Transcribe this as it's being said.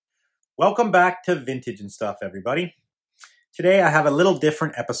Welcome back to Vintage and Stuff, everybody. Today I have a little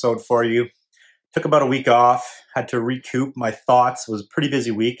different episode for you. Took about a week off, had to recoup my thoughts. It was a pretty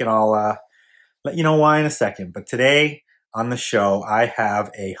busy week, and I'll let you know why in a second. But today on the show, I have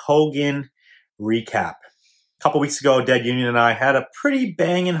a Hogan recap. A couple weeks ago, Dead Union and I had a pretty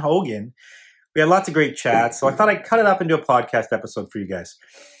banging Hogan. We had lots of great chats, so I thought I'd cut it up into a podcast episode for you guys.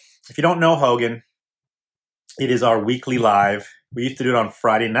 If you don't know Hogan, it is our weekly live. We used to do it on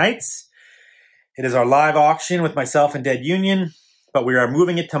Friday nights. It is our live auction with myself and Dead Union, but we are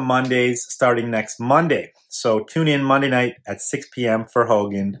moving it to Mondays starting next Monday. So tune in Monday night at 6 p.m. for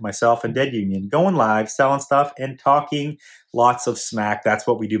Hogan, myself and Dead Union, going live, selling stuff, and talking lots of smack. That's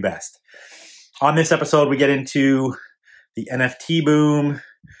what we do best. On this episode, we get into the NFT boom,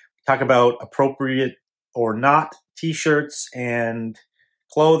 we talk about appropriate or not t-shirts and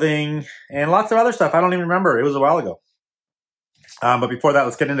clothing, and lots of other stuff. I don't even remember. It was a while ago. But before that,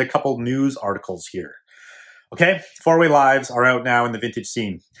 let's get into a couple news articles here. Okay, four-way lives are out now in the vintage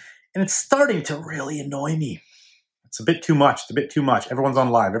scene. And it's starting to really annoy me. It's a bit too much. Everyone's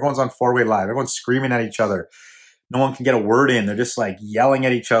on live. Everyone's on four-way live. Everyone's screaming at each other. No one can get a word in. They're just like yelling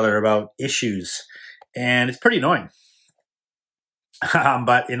at each other about issues. And it's pretty annoying.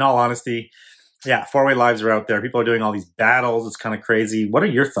 But in all honesty, yeah, four-way lives are out there. People are doing all these battles. It's kind of crazy. What are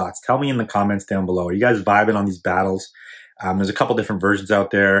your thoughts? Tell me in the comments down below. Are you guys vibing on these battles? There's a couple different versions out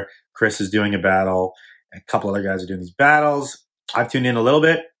there. Chris is doing a battle. A couple other guys are doing these battles. I've tuned in a little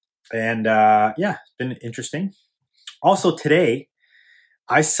bit. And yeah, it's been interesting. Also today,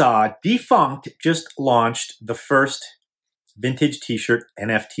 I saw Defunct just launched the first vintage t-shirt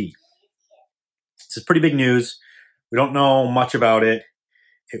NFT. This is pretty big news. We don't know much about it.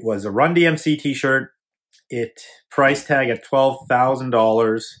 It was a Run DMC t-shirt. It price tag at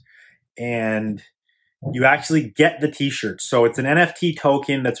 $12,000. And you actually get the t-shirt. So it's an NFT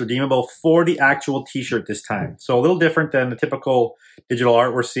token that's redeemable for the actual t-shirt this time. So a little different than the typical digital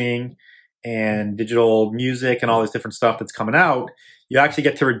art we're seeing and digital music and all this different stuff that's coming out. You actually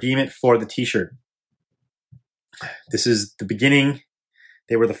get to redeem it for the t-shirt. This is the beginning.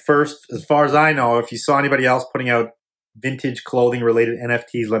 They were the first, as far as I know. If you saw anybody else putting out vintage clothing related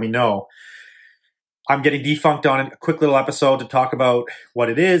NFTs, let me know. I'm getting Defunct on a quick little episode to talk about what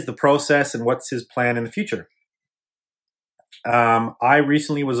it is, the process, and what's his plan in the future. I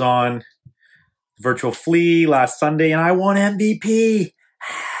recently was on Virtual Flea last Sunday, and I won MVP.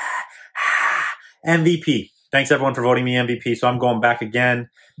 MVP. Thanks, everyone, for voting me MVP. So I'm going back again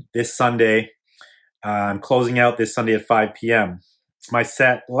this Sunday. I'm closing out this Sunday at 5 p.m. It's my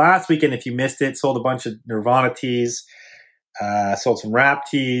set last weekend. If you missed it, sold a bunch of Nirvana tees, sold some rap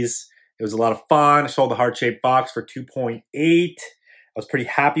tees. It was a lot of fun. I sold the heart-shaped box for 2.8. I was pretty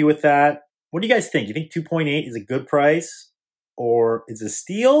happy with that. What do you guys think? You think 2.8 is a good price? Or is it a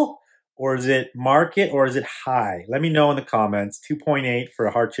steal? Or is it market? Or is it high? Let me know in the comments. 2.8 for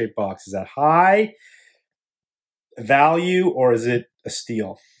a heart-shaped box. Is that high value or is it a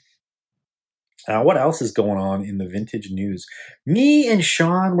steal? What else is going on in the vintage news? Me and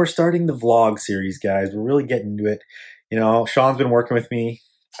Sean, we're starting the vlog series, guys. We're really getting into it. You know, Sean's been working with me.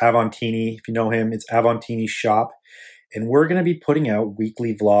 Avontini, if you know him, it's Avontini Shop. And we're going to be putting out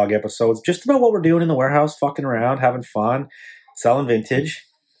weekly vlog episodes just about what we're doing in the warehouse, fucking around, having fun, selling vintage.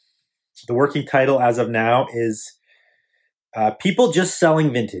 The working title as of now is People Just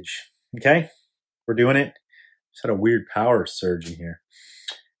Selling Vintage. Okay? We're doing it. Just had a weird power surge in here.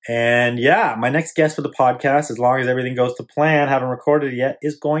 And yeah, my next guest for the podcast, as long as everything goes to plan, haven't recorded it yet,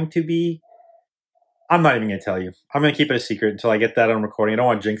 is going to be... I'm not even going to tell you. I'm going to keep it a secret until I get that on recording. I don't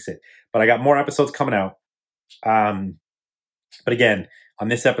want to jinx it. But I got more episodes coming out. But again, on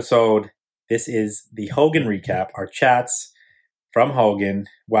this episode, this is the Hogan recap. Our chats from Hogan.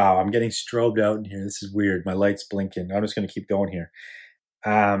 Wow, I'm getting strobed out in here. This is weird. My light's blinking. I'm just going to keep going here.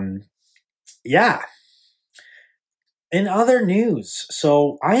 Yeah. In other news,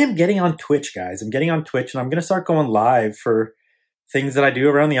 so I am getting on Twitch, guys. I'm getting on Twitch, and I'm going to start going live for things that I do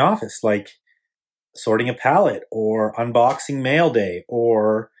around the office, like sorting a pallet or unboxing mail day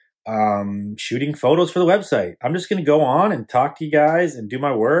or shooting photos for the website. I'm just going to go on and talk to you guys and do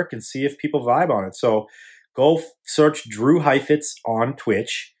my work and see if people vibe on it. So go search Drew Heifetz on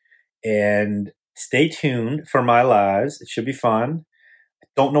Twitch and stay tuned for my lives. It should be fun. I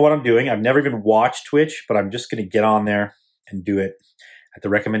don't know what I'm doing. I've never even watched Twitch, but I'm just going to get on there and do it at the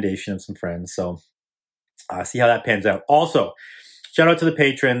recommendation of some friends. So see how that pans out. Also, shout out to the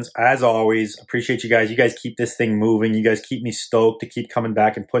patrons. As always, appreciate you guys. You guys keep this thing moving. You guys keep me stoked to keep coming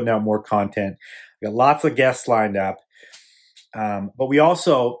back and putting out more content. We got lots of guests lined up. But we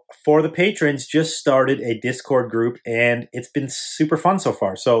also, for the patrons, just started a Discord group, and it's been super fun so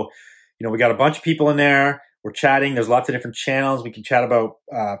far. So we got a bunch of people in there. We're chatting. There's lots of different channels. We can chat about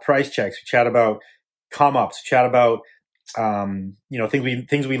price checks. We chat about come ups. Chat about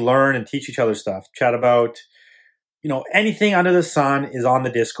things we learn and teach each other stuff. Chat about anything under the sun is on the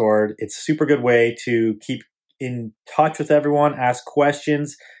Discord. It's a super good way to keep in touch with everyone, ask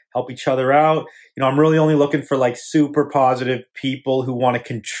questions, help each other out. I'm really only looking for like super positive people who want to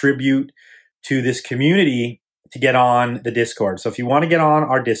contribute to this community to get on the Discord. So if you want to get on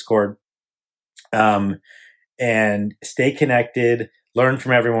our Discord and stay connected, learn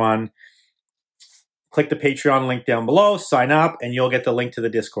from everyone, click the Patreon link down below, sign up, and you'll get the link to the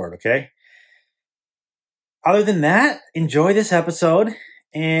Discord, okay? Other than that, enjoy this episode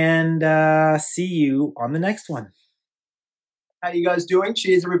and see you on the next one. How you guys doing?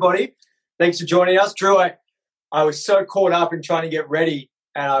 Cheers, everybody. Thanks for joining us. Drew, I was so caught up in trying to get ready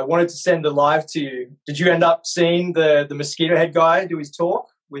and I wanted to send the live to you. Did you end up seeing the Mosquito Head guy do his talk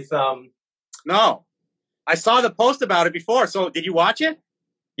with No. I saw the post about it before. So did you watch it?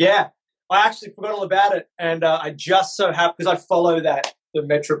 Yeah. I actually forgot all about it. And I just so happened, because I follow the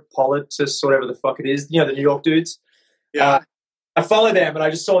Metropolitus, whatever the fuck it is, the New York dudes. Yeah. I follow them and I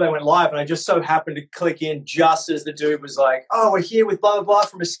just saw they went live and I just so happened to click in just as the dude was like, oh, we're here with blah, blah, blah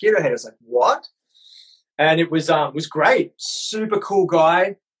from Mosquito Head. I was like, what? And it was great. Super cool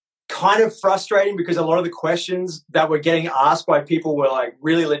guy. Kind of frustrating because a lot of the questions that were getting asked by people were like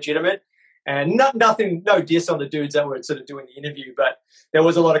really legitimate and nothing, no diss on the dudes that were sort of doing the interview, but there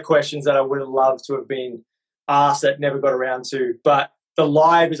was a lot of questions that I would have loved to have been asked that never got around to. But the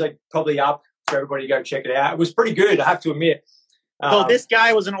live is like probably up for everybody to go check it out. It was pretty good, I have to admit. So this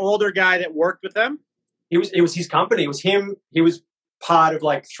guy was an older guy that worked with them? It was his company. It was him. He was part of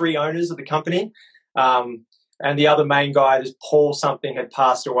like 3 owners of the company. And the other main guy, this Paul something, had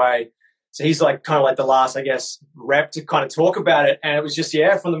passed away. So he's like kind of like the last, I guess, rep to kind of talk about it. And it was just,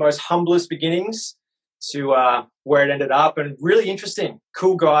 from the most humblest beginnings to where it ended up. And really interesting.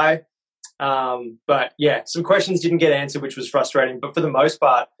 Cool guy. But yeah, some questions didn't get answered, which was frustrating. But for the most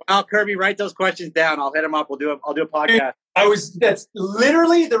part, Well, Kirby, write those questions down. I'll hit them up. I'll do a podcast. That's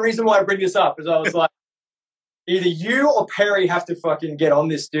literally the reason why I bring this up, is I was like, either you or Perry have to fucking get on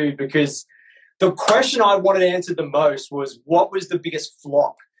this dude, because the question I wanted answered the most was, what was the biggest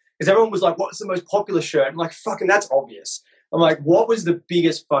flop? Because everyone was like, what's the most popular shirt? I'm like, fucking, that's obvious. I'm like, what was the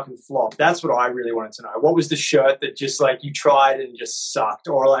biggest fucking flop? That's what I really wanted to know. What was the shirt that just like you tried and just sucked,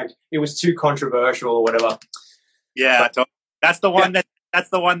 or like it was too controversial or whatever? Yeah, that's the one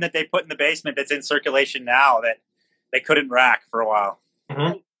that they put in the basement that's in circulation now that they couldn't rack for a while.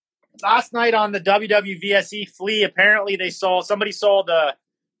 Mm-hmm. Last night on the WWVSE Flea, apparently somebody sold a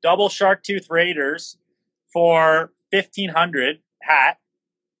double shark tooth Raiders for $1,500 hat.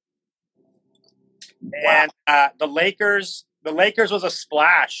 Wow. And the Lakers was a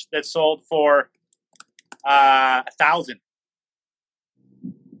splash that sold for $1,000.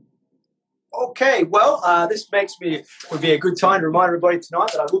 Okay, well, this would be a good time to remind everybody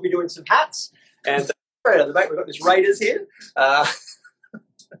tonight that I will be doing some hats. And right out of the back, we've got this Raiders here.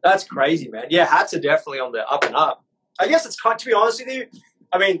 That's crazy, man. Yeah, hats are definitely on the up and up. I guess it's kind, to be honest with you,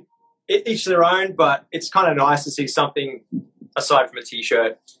 I mean, each to their own, but it's kind of nice to see something aside from a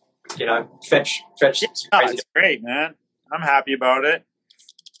T-shirt, fetch. Yeah, it's great, man. I'm happy about it.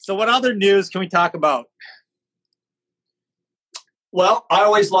 So what other news can we talk about? Well, I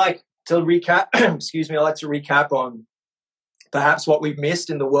always like to recap, I like to recap on perhaps what we've missed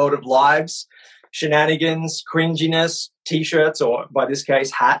in the world of lives, shenanigans, cringiness, T-shirts, or by this case,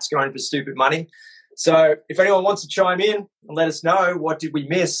 hats going for stupid money. So if anyone wants to chime in and let us know, what did we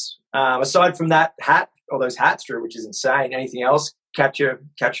miss? Aside from that hat, or those hats, Drew, which is insane, anything else catch your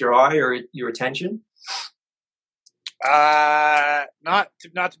eye or your attention? Not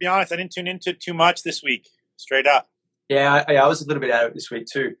to be honest, I didn't tune into too much this week, straight up. Yeah, I was a little bit out of it this week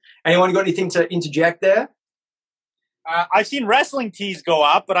too. Anyone got anything to interject there? I've seen wrestling tees go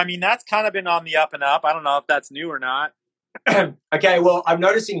up, but I mean, that's kind of been on the up and up. I don't know if that's new or not. Okay, well, I'm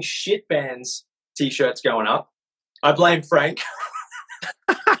noticing shit bands T-shirts going up. I blame Frank.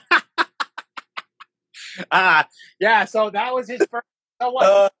 Yeah, so that was his first. So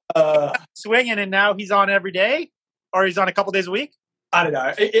what? Swinging, and now he's on every day, or he's on a couple days a week. I don't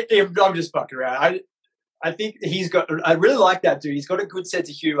know. I'm just fucking around. I think I really like that dude. He's got a good sense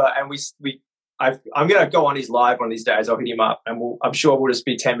of humor, and I'm going to go on his live one of these days. I'll hit him up, and I'm sure we'll just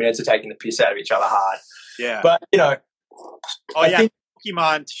be 10 minutes of taking the piss out of each other hard. Yeah. But,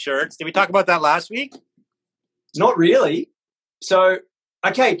 Pokemon shirts. Did we talk about that last week? Not really. So,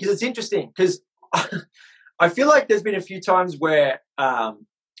 okay, because it's interesting, because I feel like there's been a few times where, the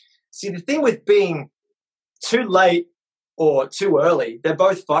thing with being too late or too early, they're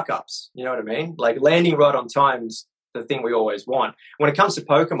both fuck ups. You know what I mean? Like landing right on time's the thing we always want. When it comes to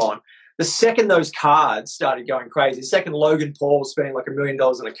Pokemon, the second those cards started going crazy, the second Logan Paul was spending like $1 million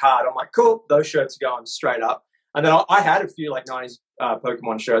on a card, I'm like, cool, those shirts are going straight up. And then I had a few like 90s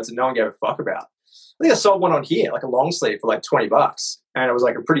Pokemon shirts that no one gave a fuck about. I think I sold one on here, like a long sleeve for like $20, and it was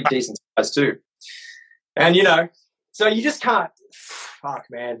like a pretty decent size too. And you know, so you just can't. Fuck,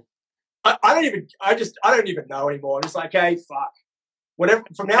 man. I don't even know anymore. I'm just like, hey, fuck. Whatever.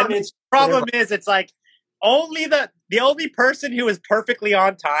 From now on, it's problem is, it's like only the only person who is perfectly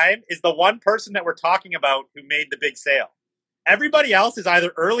on time is the one person that we're talking about who made the big sale. Everybody else is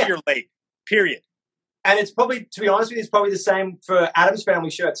either early or late. Period. And it's probably, to be honest with you, it's probably the same for Adam's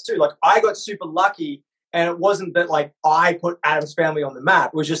Family shirts too. Like I got super lucky, and it wasn't that like I put Adam's Family on the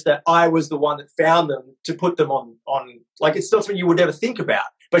map. It was just that I was the one that found them to put them on like it's not something you would ever think about.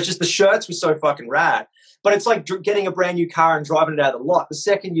 But it's just the shirts were so fucking rad. But it's like getting a brand new car and driving it out of the lot. The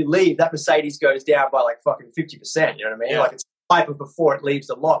second you leave, that Mercedes goes down by like fucking 50%. You know what I mean? Yeah. Like it's hyper before it leaves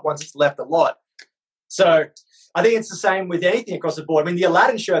the lot. Once it's left the lot. So I think it's the same with anything across the board. I mean, the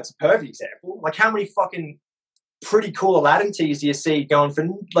Aladdin shirt's a perfect example. Like how many fucking pretty cool Aladdin tees do you see going for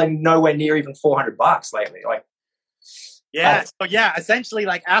like nowhere near even $400 lately? Like, yeah. So yeah, essentially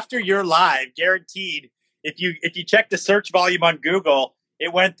like after you're live, guaranteed, if you check the search volume on Google,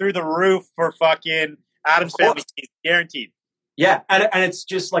 it went through the roof for fucking Adam's Family tees, guaranteed. Yeah, and it's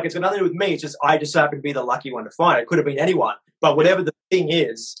just like it's got nothing to do with me. It's just I just happen to be the lucky one to find it. It could have been anyone, but whatever the thing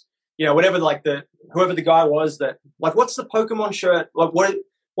is, you know, whatever like whoever the guy was that like, what's the Pokemon shirt? Like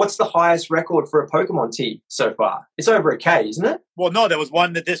what's the highest record for a Pokemon tee so far? It's over a K, isn't it? Well, no, there was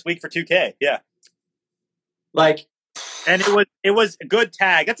one that this week for 2K. Yeah, like, and it was a good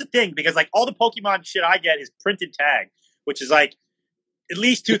tag. That's the thing, because like all the Pokemon shit I get is printed tag, which is like at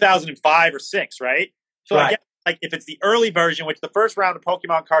least 2005 or 6, right? So right. I get like if it's the early version, which the first round of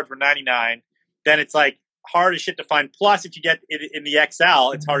Pokemon cards were 99, then it's like hard as shit to find. Plus, if you get it in the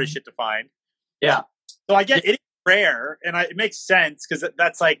XL, it's hard as shit to find. Yeah. So I get it is rare, and it makes sense because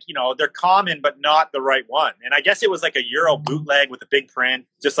that's like, you know, they're common but not the right one. And I guess it was like a Euro bootleg with a big print,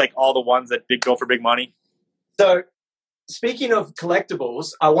 just like all the ones that go for big money. So speaking of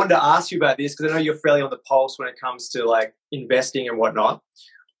collectibles, I wanted to ask you about this because I know you're fairly on the pulse when it comes to like investing and whatnot.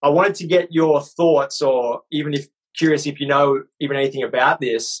 I wanted to get your thoughts, or even if curious if you know even anything about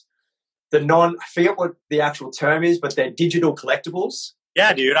this. I forget what the actual term is, but they're digital collectibles.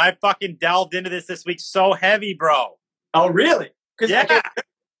 Yeah, dude, I fucking delved into this week so heavy, bro. Oh, really? Yeah.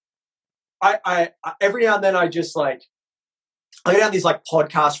 I every now and then I just like I go down these like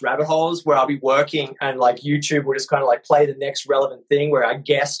podcast rabbit holes where I'll be working and like YouTube will just kind of like play the next relevant thing where a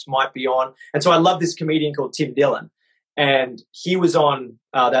guest might be on. And so I love this comedian called Tim Dillon. And he was on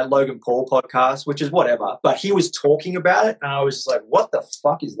that Logan Paul podcast, which is whatever, but he was talking about it. And I was just like, what the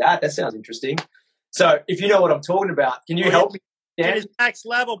fuck is that? That sounds interesting. So if you know what I'm talking about, can you help me? It is next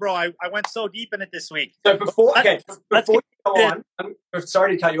level, bro. I went so deep in it this week. So before you go on, I'm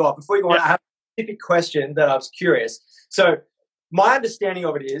sorry to cut you off. Before you go on, I have a specific question that I was curious. So my understanding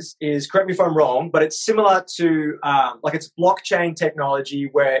of it is correct me if I'm wrong, but it's similar to like it's blockchain technology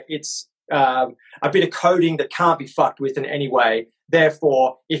where it's a bit of coding that can't be fucked with in any way.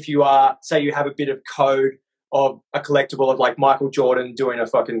 Therefore, if you are, say you have a bit of code of a collectible of like Michael Jordan doing a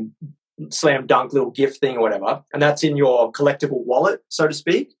fucking slam dunk little gift thing or whatever, and that's in your collectible wallet, so to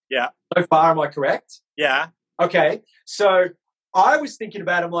speak. Yeah. So far, am I correct? Yeah. Okay. So I was thinking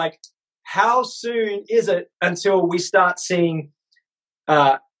about, I'm like, how soon is it until we start seeing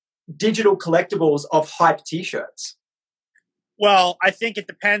digital collectibles of hype t-shirts? Well, I think it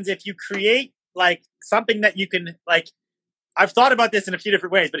depends if you create like something that you can like, I've thought about this in a few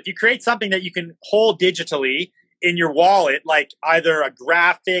different ways, but if you create something that you can hold digitally in your wallet, like either a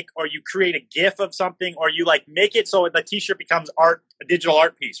graphic or you create a GIF of something, or you like make it so the t-shirt becomes art, a digital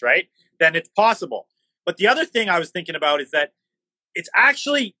art piece, right? Then it's possible. But the other thing I was thinking about is that it's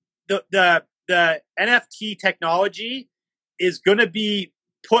actually the NFT technology is going to be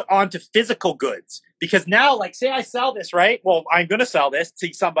put onto physical goods, because now, like, say I sell this, right? Well, I'm going to sell this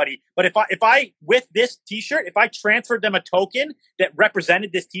to somebody, but if I with this t-shirt, if I transferred them a token that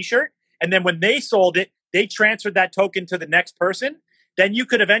represented this t-shirt, and then when they sold it, they transferred that token to the next person, then you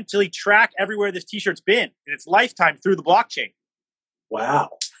could eventually track everywhere this t-shirt's been in its lifetime through the blockchain.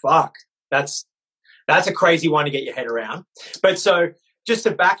 Wow. Fuck. That's a crazy one to get your head around. But so just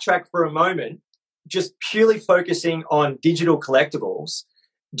to backtrack for a moment, just purely focusing on digital collectibles,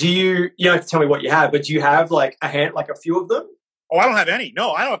 you don't have to tell me what you have, but do you have like a few of them? Oh, I don't have any.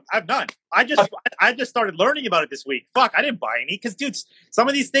 No, I don't. I have none. I just started learning about it this week. Fuck, I didn't buy any because, dude, some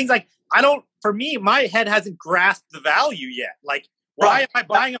of these things, like, I don't. For me, my head hasn't grasped the value yet. Like, why am I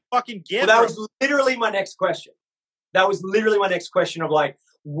buying a fucking gift? Well, that was literally my next question. Of like,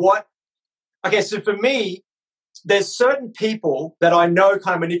 what? Okay, so for me, there's certain people that I know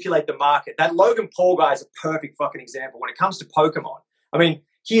kind of manipulate the market. That Logan Paul guy is a perfect fucking example when it comes to Pokemon. I mean,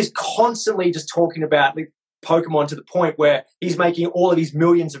 he is constantly just talking about Pokemon to the point where he's making all of these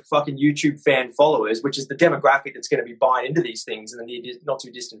millions of fucking YouTube fan followers, which is the demographic that's going to be buying into these things in the near, not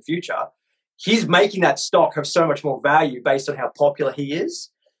too distant future. He's making that stock have so much more value based on how popular he is.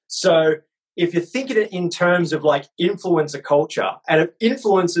 So if you're thinking it in terms of like influencer culture, and if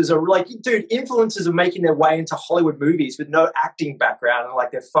influencers are like, dude, influencers are making their way into Hollywood movies with no acting background and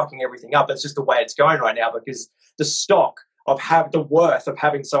like they're fucking everything up. That's just the way it's going right now because the stock of the worth of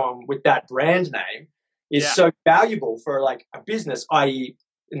having someone with that brand name is so valuable for like a business, i.e.,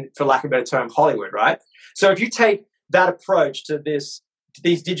 for lack of a better term, Hollywood, right? So if you take that approach to these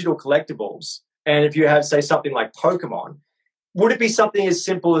digital collectibles, and if you have, say, something like Pokemon, would it be something as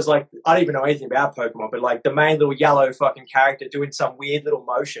simple as like, I don't even know anything about Pokemon, but like the main little yellow fucking character doing some weird little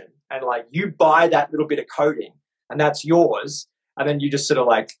motion, and like you buy that little bit of coding and that's yours, and then you just sort of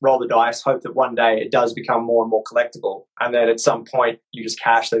like roll the dice, hope that one day it does become more and more collectible, and then at some point you just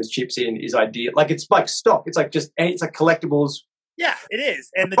cash those chips in is ideal. Like it's like stock. It's like it's like collectibles. Yeah, it is,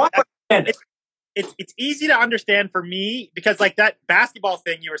 and it's easy to understand for me because like that basketball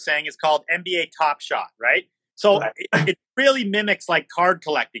thing you were saying is called NBA Top Shot, right? So it really mimics like card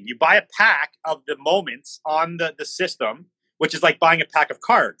collecting. You buy a pack of the moments on the system, which is like buying a pack of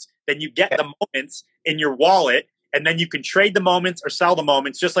cards. Then you get the moments in your wallet, and then you can trade the moments or sell the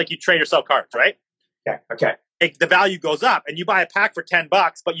moments just like you trade or sell cards, right? Okay. The value goes up, and you buy a pack for $10,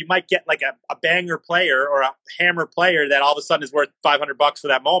 but you might get like a banger player or a hammer player that all of a sudden is worth $500 for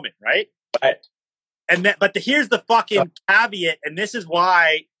that moment, right? Right. But here's the fucking caveat, and this is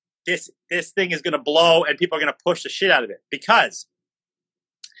why this thing is going to blow and people are going to push the shit out of it, because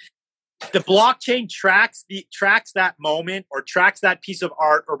the blockchain tracks that moment or tracks that piece of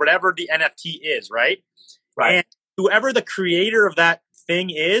art or whatever the NFT is, right? Right. And whoever the creator of that thing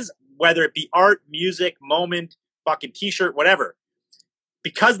is, whether it be art, music, moment, fucking t-shirt, whatever,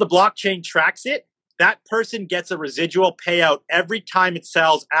 because the blockchain tracks it, that person gets a residual payout every time it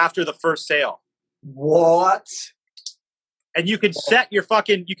sells after the first sale. What? And you can set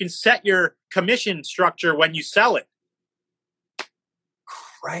your commission structure when you sell it.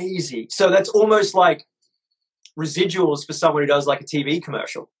 Crazy. So that's almost like residuals for someone who does like a TV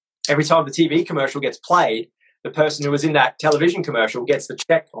commercial. Every time the TV commercial gets played, the person who was in that television commercial gets the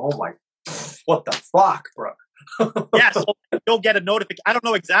check. Oh my, what the fuck, bro? Yeah, so you'll get a notification. I don't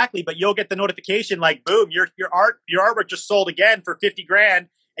know exactly, but you'll get the notification like, boom, your artwork just sold again for $50,000,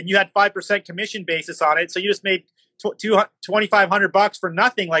 and you had 5% commission basis on it, so you just made $2,500 for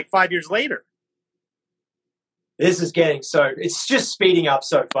nothing like 5 years later. This is it's just speeding up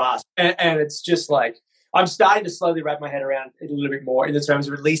so fast, and it's just like I'm starting to slowly wrap my head around it a little bit more in the terms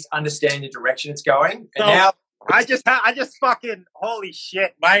of at least understanding the direction it's going. And now I just fucking, holy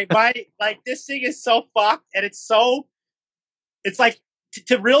shit. My like this thing is so fucked, and it's like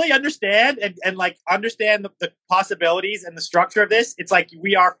to really understand and like understand the possibilities and the structure of this. It's like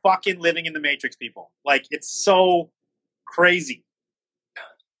we are fucking living in the Matrix, people. Like it's so crazy,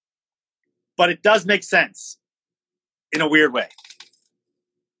 but it does make sense in a weird way.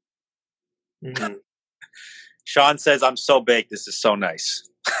 Mm-hmm. Sean says, I'm so baked. This is so nice.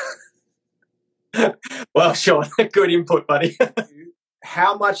 Well, Sean, good input, buddy.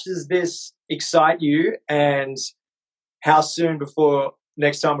 How much does this excite you, and how soon before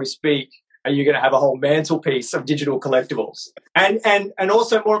next time we speak are you going to have a whole mantelpiece of digital collectibles? And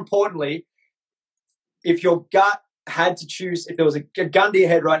also, more importantly, if your gut had to choose, if there was a gun to your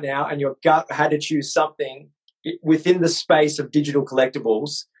head right now and your gut had to choose something within the space of digital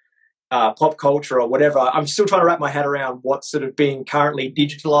collectibles, pop culture or whatever, I'm still trying to wrap my head around what's sort of being currently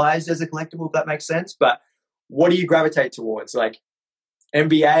digitalized as a collectible, if that makes sense. But what do you gravitate towards? Like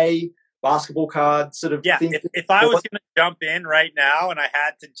NBA, basketball cards, sort of thing? If I was going to jump in right now and I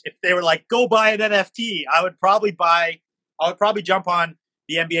had to, if they were like, go buy an NFT, I would probably jump on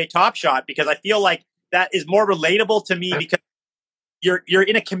the NBA Top Shot, because I feel like that is more relatable to me, because you're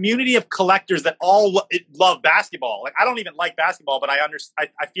in a community of collectors that all love basketball. Like I don't even like basketball, but I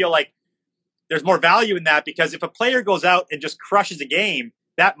feel like there's more value in that, because if a player goes out and just crushes a game,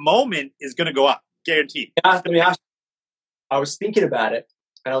 that moment is going to go up, guaranteed. I was thinking about it,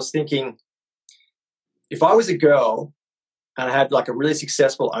 and I was thinking, if I was a girl and I had like a really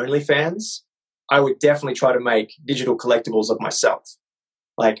successful OnlyFans, I would definitely try to make digital collectibles of myself.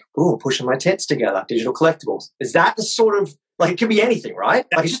 Like, ooh, pushing my tits together, digital collectibles. Is that the sort of, like, it could be anything, right?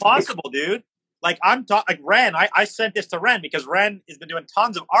 That's like, it's possible, dude. Like like Ren, I sent this to Ren because Ren has been doing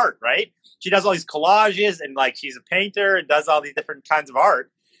tons of art, right? She does all these collages and like she's a painter and does all these different kinds of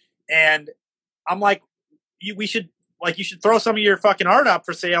art. And I'm like, you should throw some of your fucking art up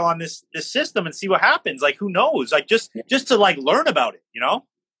for sale on this system and see what happens. Like, who knows? Like just to like learn about it, you know?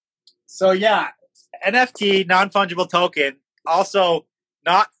 So yeah, NFT, non-fungible token, also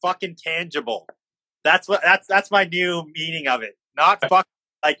not fucking tangible. That's my new meaning of it. Not fucking,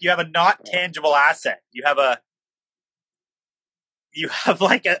 like you have a not tangible asset. You have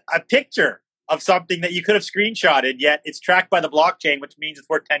like a picture of something that you could have screenshotted, yet it's tracked by the blockchain, which means it's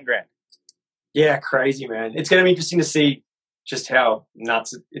worth $10,000. Yeah, crazy, man. It's going to be interesting to see just how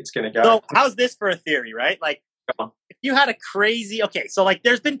nuts it's going to go. So how's this for a theory, right? Like if you had a crazy, okay, so like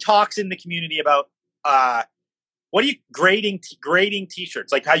there's been talks in the community about, what are you grading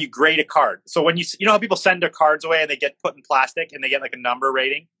t-shirts? Like how you grade a card. So when you know how people send their cards away and they get put in plastic and they get like a number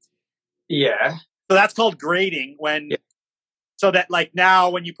rating? Yeah. So that's called grading so that like now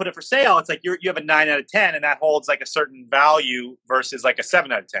when you put it for sale, it's like you have a 9 out of 10 and that holds like a certain value versus like a 7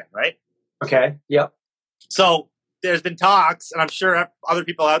 out of 10, right? Okay. Yep. So there's been talks, and I'm sure other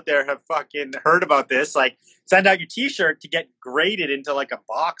people out there have fucking heard about this. Like, send out your T-shirt to get graded into like a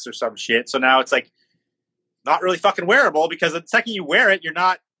box or some shit. So now it's like not really fucking wearable because the second you wear it, you're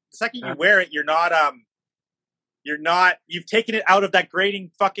not. You've taken it out of that grading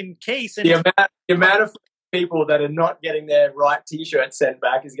fucking case. And the amount of people that are not getting their right T-shirt sent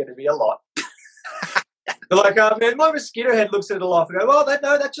back is going to be a lot. They're like, man, my mosquito head looks at it a lot and go, well,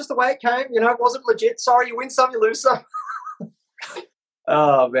 no, that's just the way it came. You know, it wasn't legit. Sorry, you win some, you lose some.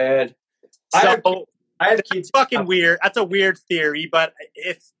 Oh, man. So I had kids. That's fucking weird. That's a weird theory, but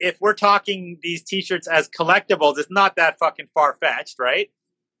if we're talking these T-shirts as collectibles, it's not that fucking far-fetched, right?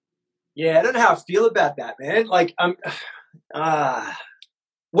 Yeah, I don't know how I feel about that, man. Like,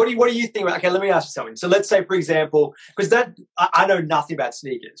 what do you think about? Okay, let me ask you something. So let's say, for example, because I know nothing about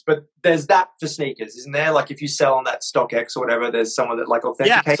sneakers, but there's that for sneakers, isn't there? Like if you sell on that StockX or whatever, there's someone that like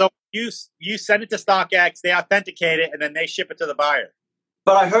authenticates. Yeah, so you send it to StockX, they authenticate it, and then they ship it to the buyer.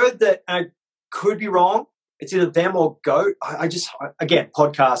 But I heard that, and I could be wrong, it's either them or Goat. Again,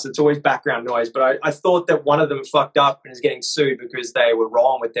 podcasts, it's always background noise, but I thought that one of them fucked up and is getting sued because they were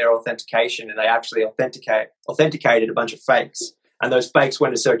wrong with their authentication and they actually authenticated a bunch of fakes. And those fakes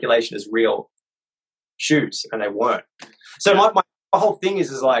went into circulation as real shoes, and they weren't. So my whole thing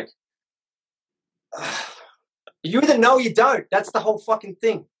is like, you either know or you don't. That's the whole fucking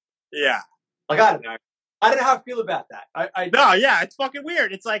thing. Yeah. Like, I don't know. I don't know how I feel about that. No, yeah, it's fucking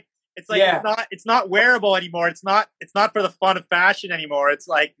weird. It's like yeah. it's not wearable anymore. It's not for the fun of fashion anymore. It's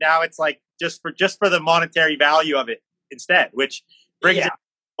like now it's like just for the monetary value of it instead, which brings it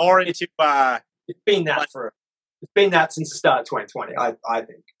more into It's been that since the start of 2020, I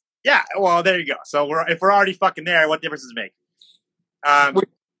think. Yeah, well, there you go. So if we're already fucking there, what difference does it make?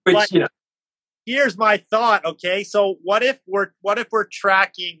 Which, you know. Here's my thought. Okay, so what if we're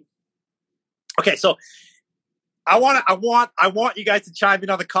tracking? Okay, so I want you guys to chime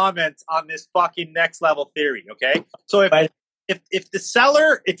in on the comments on this fucking next level theory. Okay, so if the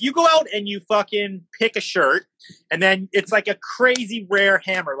seller, if you go out and you fucking pick a shirt and then it's like a crazy rare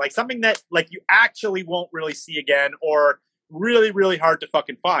hammer, like something that like you actually won't really see again or really, really hard to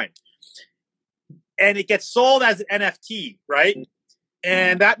fucking find. And it gets sold as an NFT, right?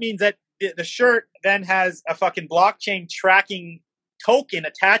 And that means that the shirt then has a fucking blockchain tracking token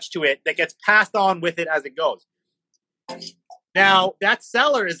attached to it that gets passed on with it as it goes. Now, that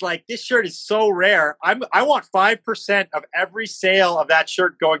seller is like, this shirt is so rare. I want 5% of every sale of that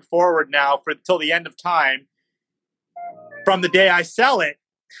shirt going forward now till the end of time from the day I sell it.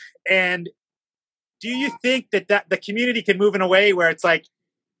 And do you think that the community can move in a way where it's like,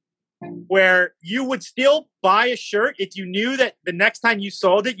 where you would still buy a shirt if you knew that the next time you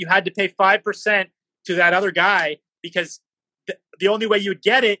sold it, you had to pay 5% to that other guy because the only way you would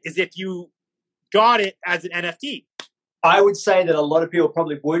get it is if you got it as an NFT? I would say that a lot of people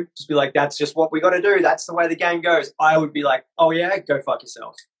probably would just be like, that's just what we got to do. That's the way the game goes. I would be like, oh yeah, go fuck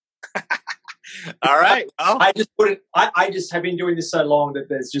yourself. All right. Well, I just wouldn't. I just have been doing this so long that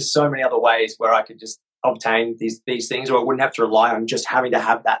there's just so many other ways where I could just obtain these things, or I wouldn't have to rely on just having to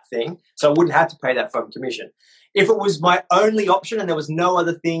have that thing. So I wouldn't have to pay that fucking commission. If it was my only option and there was no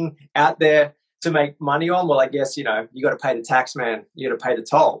other thing out there to make money on, well, I guess, you know, you got to pay the tax man, you got to pay the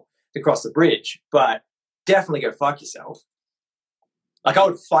toll to cross the bridge. But definitely go fuck yourself. Like, I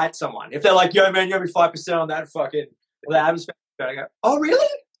would fight someone if they're like, yo man, you owe me 5% on that fucking, well, I go, oh really?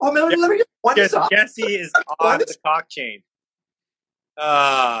 Oh man, let me just wind this up. Jesse is on the cock chain.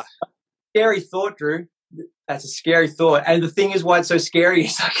 Scary thought, Drew. That's a scary thought. And the thing is why it's so scary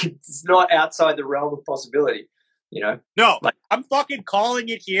is like it's not outside the realm of possibility, you know? No, like, I'm fucking calling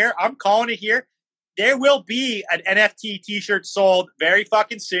it here. I'm calling it here. There will be an NFT t-shirt sold very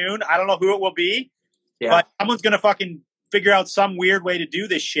fucking soon. I don't know who it will be, but someone's going to fucking figure out some weird way to do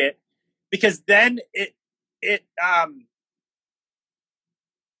this shit, because then and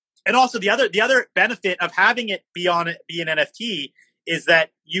also the other benefit of having it be an NFT is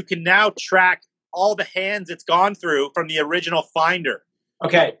that you can now track all the hands it's gone through from the original finder.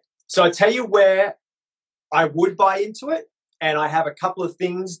 Okay, so I tell you where I would buy into it, and I have a couple of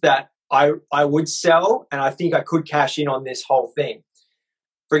things that I would sell, and I think I could cash in on this whole thing.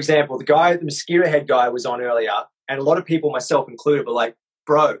 For example, the mosquito head guy was on earlier, and a lot of people, myself included, were like,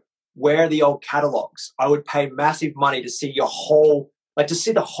 bro, where are the old catalogs? I would pay massive money to see the whole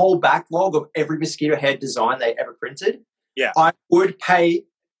backlog of every mosquito head design they ever printed. Yeah. I would pay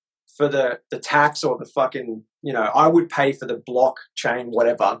for the tax or the fucking, I would pay for the blockchain,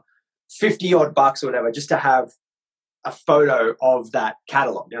 whatever, 50 odd bucks or whatever, just to have a photo of that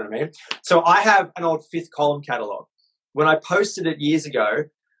catalog. You know what I mean? So I have an old Fifth Column catalog. When I posted it years ago,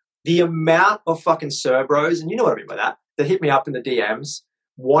 the amount of fucking Cerbros, and you know what I mean by that hit me up in the DMs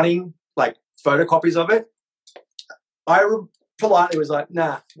wanting like photocopies of it. I politely was like,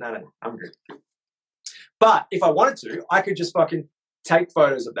 nah, I'm good. But if I wanted to, I could just fucking take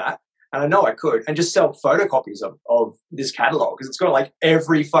photos of that, and I know I could, and just sell photocopies of this catalog, because it's got like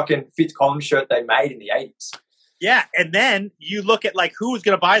every fucking Fifth Column shirt they made in the 80s. Yeah, and then you look at like who's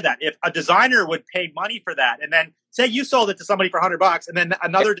going to buy that. If a designer would pay money for that, and then say you sold it to somebody for $100, and then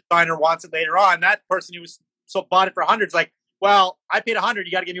another designer wants it later on, that person who bought it for $100 is like, well, I paid $100,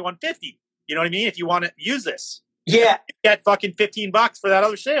 you got to give me $150. You know what I mean? If you want to use this, yeah, you get fucking $15 for that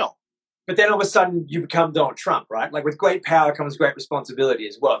other sale. But then all of a sudden you become Donald Trump, right? Like with great power comes great responsibility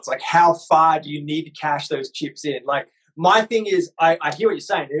as well. It's like, how far do you need to cash those chips in? Like my thing is, I hear what you're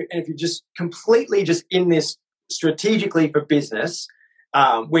saying, and if you're just completely just in this strategically for business,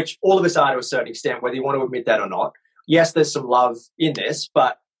 which all of us are to a certain extent, whether you want to admit that or not. Yes, there's some love in this,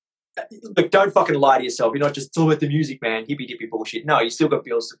 but look, don't fucking lie to yourself. You're not just still with the music, man, hippy dippy bullshit. No, you still got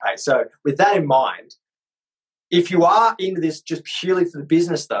bills to pay. So with that in mind, if you are into this just purely for the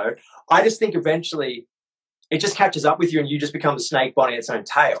business, though, I just think eventually it just catches up with you and you just become the snake biting its own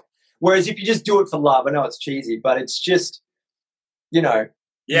tail. Whereas if you just do it for love, I know it's cheesy, but it's just, Yeah.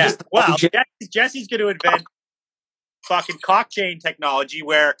 Well, Jesse's going to invent fucking cockchain technology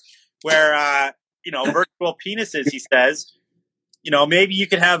where virtual penises, he says. Maybe you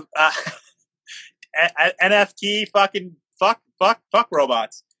could have NFT fucking fuck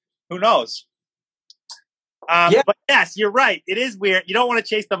robots. Who knows? But yes, you're right. It is weird. You don't want to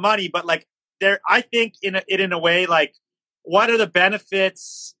chase the money, but like I think in a way, like what are the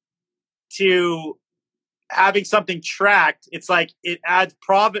benefits to having something tracked? It's like it adds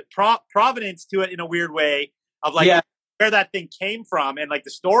provenance to it in a weird way of like where that thing came from and like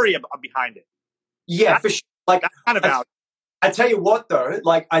the story behind it. Yeah, for sure. Like that's kind of out. I tell you what, though,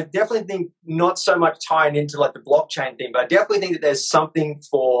 like I definitely think not so much tying into like the blockchain thing, but I definitely think that there's something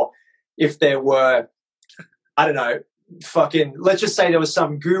for if there were, I don't know, fucking, let's just say there was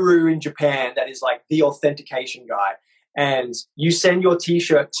some guru in Japan that is like the authentication guy, and you send your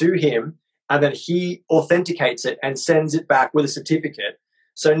T-shirt to him, and then he authenticates it and sends it back with a certificate.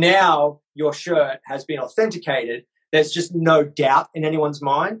 So now your shirt has been authenticated. There's just no doubt in anyone's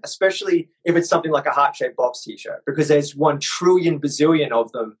mind, especially if it's something like a heart-shaped box T-shirt, because there's 1 trillion bazillion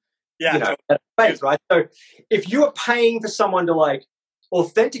of them, that are fake, right? So if you are paying for someone to like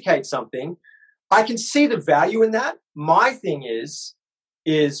authenticate something, I can see the value in that. My thing is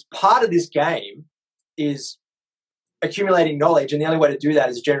part of this game is accumulating knowledge, and the only way to do that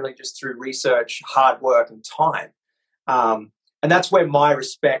is generally just through research, hard work, and time. And that's where my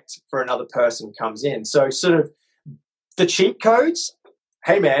respect for another person comes in. So sort of the cheat codes,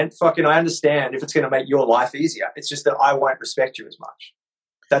 hey man, fucking I understand if it's going to make your life easier. It's just that I won't respect you as much.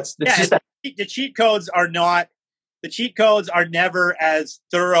 That's just that. The cheat codes are never as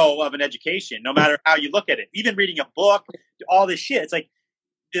thorough of an education, no matter how you look at it. Even reading a book, all this shit. It's like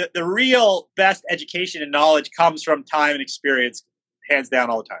the real best education and knowledge comes from time and experience, hands down,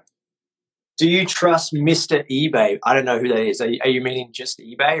 all the time. Do you trust Mr. eBay? I don't know who that is. Are you meaning just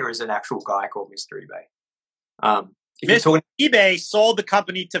eBay, or is it an actual guy called Mr. eBay? Mr. eBay sold the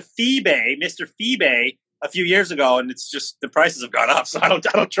company to Feebay, Mr. Feebay, a few years ago, and it's just the prices have gone up, so I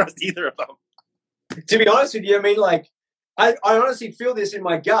don't trust either of them. To be honest with you, I mean, like, I honestly feel this in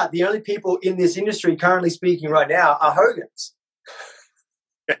my gut. The only people in this industry currently speaking right now are Hogans.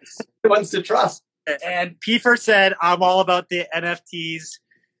 Who wants to trust? And Piefer said, I'm all about the NFTs.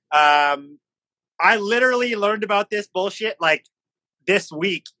 I literally learned about this bullshit like this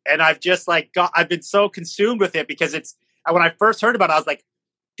week, and I've just like I've been so consumed with it because it's when I first heard about it, I was like,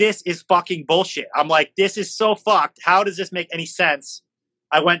 this is fucking bullshit. I'm like, this is so fucked. How does this make any sense?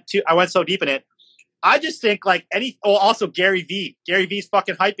 I went so deep in it. I just think like also Gary V's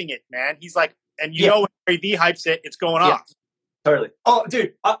fucking hyping it, man. He's like, and you know when Gary V hypes it, it's going off. Totally. Oh,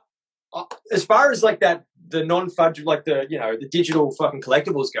 dude, as far as like that, the non-fungible, like the digital fucking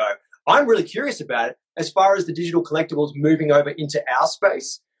collectibles go, I'm really curious about it. As far as the digital collectibles moving over into our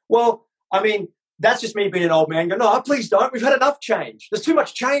space, well, I mean, that's just me being an old man going, no, please don't. We've had enough change. There's too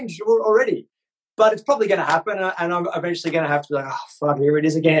much change already. But it's probably going to happen, and I'm eventually going to have to be like, oh, fuck, here it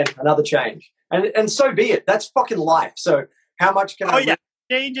is again, another change. And so be it. That's fucking life. So how much can I...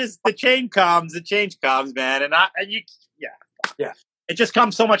 The change comes, man. Yeah. It just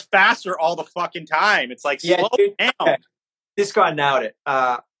comes so much faster all the fucking time. It's like, slow down. Okay. This guy nailed it.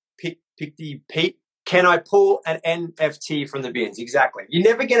 Pick the Pete. Can I pull an NFT from the bins? Exactly. You're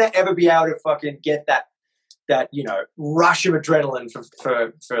never going to ever be able to fucking get that rush of adrenaline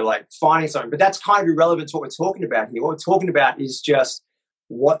for like finding something. But that's kind of irrelevant to what we're talking about here. What we're talking about is just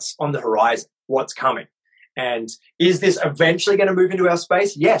what's on the horizon, what's coming. And is this eventually going to move into our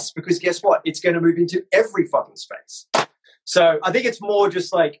space? Yes, because guess what? It's going to move into every fucking space. So I think it's more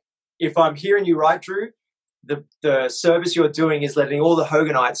just like, if I'm hearing you right, Drew, the service you're doing is letting all the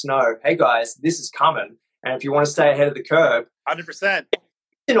Hoganites know, hey guys, this is coming. And if you want to stay ahead of the curve, 100%.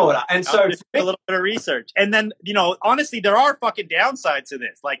 In order. And so a little bit of research. And then, honestly, there are fucking downsides to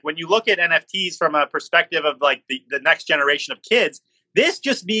this. Like when you look at NFTs from a perspective of like the next generation of kids, this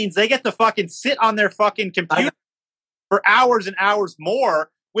just means they get to fucking sit on their fucking computer for hours and hours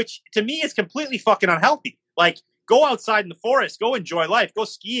more, which to me is completely fucking unhealthy. Like go outside in the forest, go enjoy life, go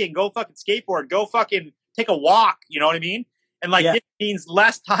skiing, go fucking skateboard, go fucking take a walk. You know what I mean? And like it means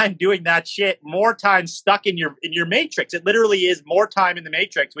less time doing that shit, more time stuck in your matrix. It literally is more time in the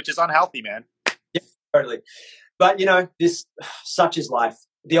matrix, which is unhealthy, man. Yeah, totally. But such is life.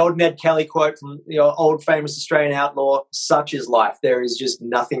 The old Ned Kelly quote from the old famous Australian outlaw, such is life. There is just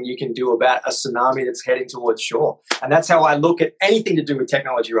nothing you can do about a tsunami that's heading towards shore. And that's how I look at anything to do with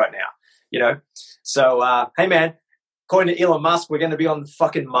technology right now, So, hey man, according to Elon Musk, we're going to be on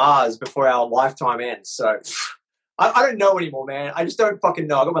fucking Mars before our lifetime ends. So I don't know anymore, man. I just don't fucking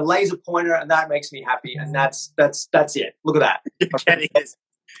know. I got my laser pointer, and that makes me happy, and that's it. Look at that.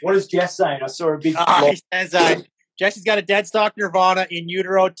 What is Jess saying? I saw a big. He says, Jesse's got a dead stock Nirvana in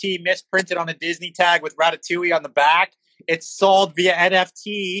utero tee misprinted on a Disney tag with Ratatouille on the back. It's sold via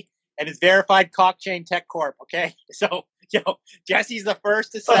NFT and is verified Cockchain Tech Corp. Okay, so Jesse's the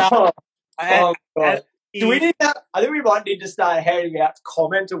first to sell. God. Do we need that? I think we might need to start handing out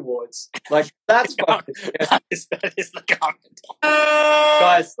comment awards. Like that's fucking. That is the comment.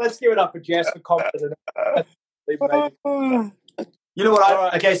 Guys, let's give it up for Jess for confident. You know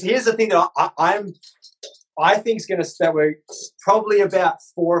what? Okay, so here's the thing that I think is going to that we're probably about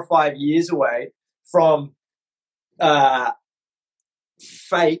 4 or 5 years away from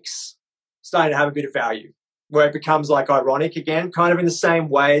fakes starting to have a bit of value, where it becomes like ironic again, kind of in the same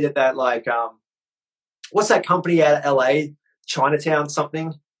way that like what's that company out of LA, Chinatown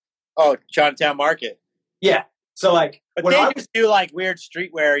something? Oh, Chinatown Market. Yeah. So like, but they just do like weird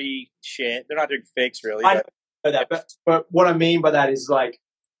streetwear-y shit. They're not doing fakes really. I know that, but what I mean by that is like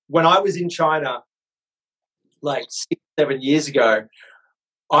when I was in China, like 6-7 years ago,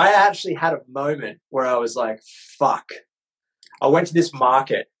 I actually had a moment where I was like, fuck. I went to this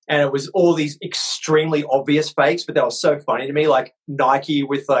market and it was all these extremely obvious fakes, but they were so funny to me, like Nike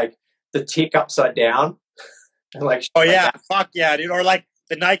with like the tick upside down. And like, oh yeah, like fuck yeah, dude. Or like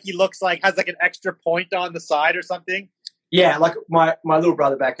the Nike has like an extra point on the side or something. Yeah, like my little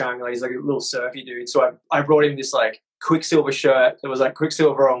brother back home, he's like a little surfy dude. So I brought him this like Quicksilver shirt that was like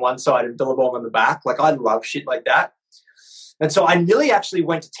Quicksilver on one side and Billabong on the back. Like I love shit like that. And so I nearly actually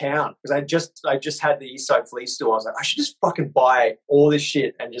went to town because I just had the Eastside Fleece store. I was like, I should just fucking buy all this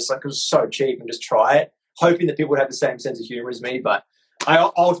shit and just like, it was so cheap and just try it, hoping that people would have the same sense of humor as me. But I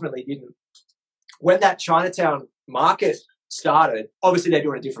ultimately didn't. When that Chinatown market started, obviously they're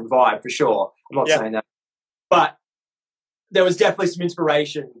doing a different vibe for sure. I'm not saying that. But there was definitely some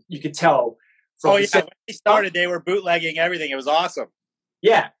inspiration you could tell. From when they started, they were bootlegging everything. It was awesome.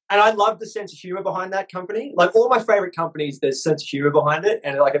 Yeah, and I love the sense of humor behind that company. Like all my favorite companies, there's a sense of humor behind it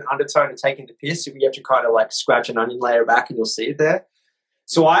and like an undertone of taking the piss. So you have to kind of like scratch an onion layer back and you'll see it there.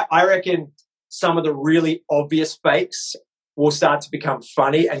 So I reckon some of the really obvious fakes will start to become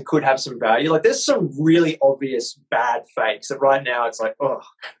funny and could have some value. Like there's some really obvious bad fakes that right now it's like, oh,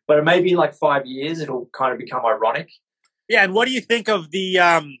 but maybe in like 5 years it'll kind of become ironic. Yeah, and what do you think of the,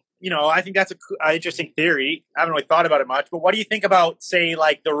 I think that's an interesting theory. I haven't really thought about it much, but what do you think about, say,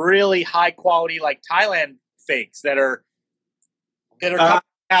 like the really high quality, like Thailand fakes that are coming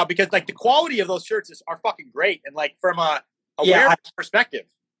out? Because like the quality of those shirts are fucking great. And like from a awareness perspective.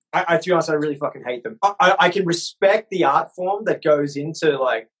 To be honest, I really fucking hate them. I can respect the art form that goes into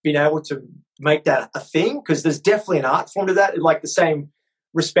like being able to make that a thing, because there's definitely an art form to that. Like the same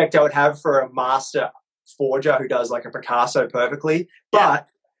respect I would have for a master forger who does like a Picasso perfectly. But,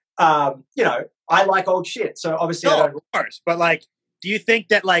 I like old shit. So obviously I don't. Of course. But like, do you think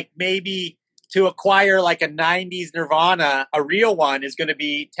that like maybe to acquire like a 90s Nirvana, a real one is going to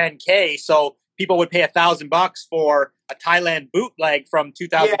be $10K? So people would pay $1,000 for a Thailand bootleg from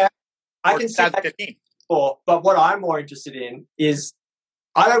 2000 I can 2015. But what I'm more interested in is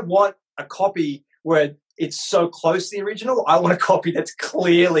I don't want a copy where it's so close to the original. I want a copy that's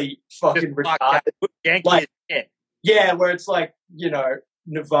clearly fucking retarded. Like, yeah, where it's like,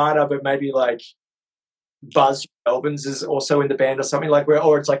 Nirvana, but maybe like Buzz Albans is also in the band or something, like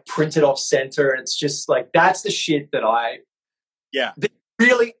or it's like printed off center, and it's just like that's the shit that the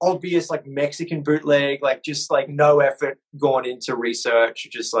really obvious like Mexican bootleg, like just like no effort gone into research,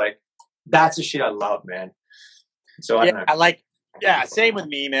 just like that's the shit I love, man. So I don't know. Same with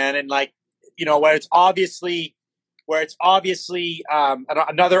me, man. And like, where it's obviously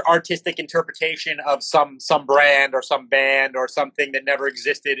another artistic interpretation of some brand or some band or something that never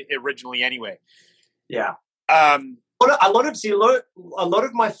existed originally anyway. Yeah. A lot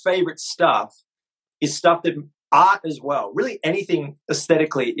of my favorite stuff is stuff that art as well. Really anything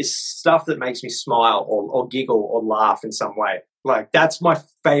aesthetically is stuff that makes me smile or giggle or laugh in some way. Like that's my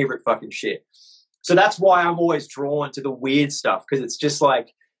favorite fucking shit. So that's why I'm always drawn to the weird stuff, because it's just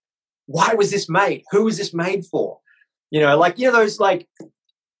like, why was this made? Who was this made for? Those like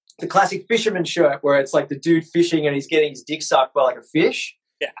the classic fisherman shirt where it's like the dude fishing and he's getting his dick sucked by like a fish.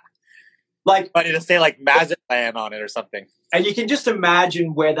 Yeah. Like, but it'll say like Mazatlan on it or something. And you can just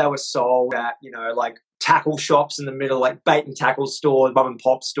imagine where they were sold at, like tackle shops in the middle, like bait and tackle stores, mom and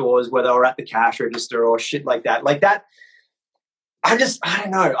pop stores where they were at the cash register or shit like that. Like that, I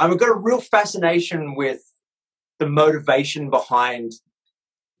don't know. I've got a real fascination with the motivation behind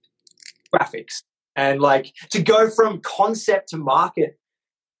graphics, and like to go from concept to market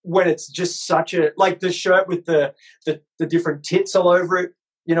when it's just such a, like the shirt with the different tits all over it.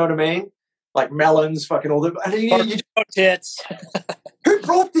 You know what I mean? Like melons, fucking all the tits. Who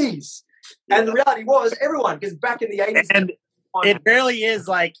brought these? And the reality was everyone, because back in the 80s. And it really is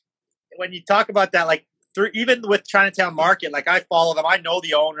like, when you talk about that, like even with Chinatown Market, like I follow them, I know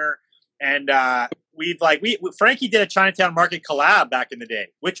the owner, and Frankie did a Chinatown Market collab back in the day,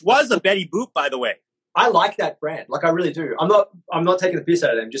 which was a Betty Boop, by the way. I like that brand. Like I really do. I'm not taking the piss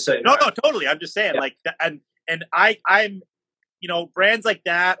out of them, just saying. No, totally. I'm just saying like, and I'm, brands like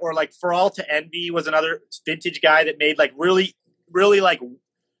that, or like For All to Envy was another vintage guy that made like really, really like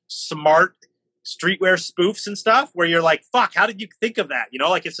smart streetwear spoofs and stuff where you're like, fuck, how did you think of that?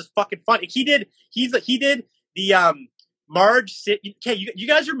 Like it's just fucking fun. He did the Marge. Okay, you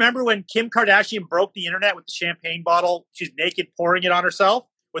guys remember when Kim Kardashian broke the internet with the champagne bottle? She's naked pouring it on herself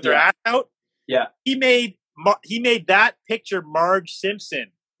with her ass out. Yeah, he made that picture Marge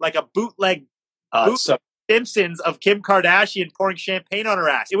Simpson, like a bootleg Simpsons of Kim Kardashian pouring champagne on her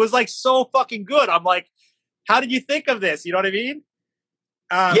ass. It was like so fucking good. I'm like, how did you think of this? You know what I mean?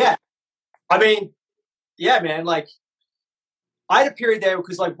 Yeah. I mean, yeah, man, like I had a period there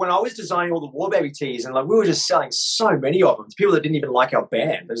because like when I was designing all the War Baby tees, and like we were just selling so many of them to people that didn't even like our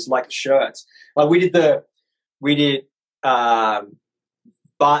band. They just liked the shirts. Like we did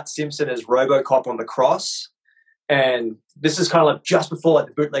Bart Simpson as RoboCop on the cross. And this is kind of like just before like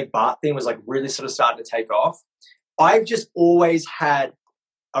the bootleg Bart thing was like really sort of starting to take off. I've just always had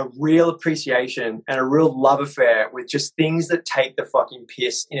a real appreciation and a real love affair with just things that take the fucking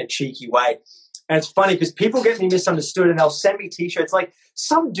piss in a cheeky way. And it's funny because people get me misunderstood and they'll send me t-shirts. Like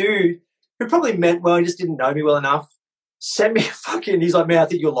some dude who probably meant well and just didn't know me well enough sent me he's like, man, I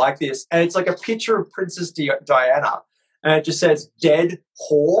think you'll like this. And it's like a picture of Princess Diana. And it just says dead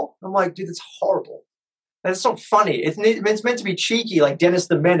whore. I'm like, dude, that's horrible. And it's not funny. It's meant to be cheeky, like Dennis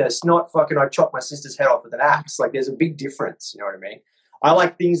the Menace, not fucking I chopped my sister's head off with an axe. Like there's a big difference, you know what I mean? I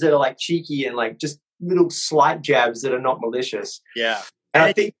like things that are like cheeky and like just little slight jabs that are not malicious. Yeah. And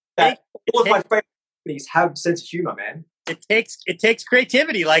I think that all of my favorite companies have a sense of humor, man. It takes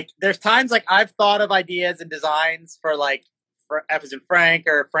creativity. Like there's times like I've thought of ideas and designs for F as in Frank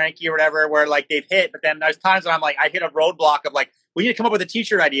or Frankie or whatever, where like they've hit, but then there's times when I'm like, I hit a roadblock of like, we need to come up with a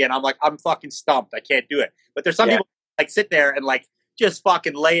t-shirt idea. And I'm like, I'm fucking stumped. I can't do it. But there's some people like sit there and like just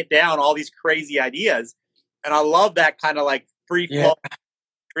fucking lay it down, all these crazy ideas. And I love that kind of like free flow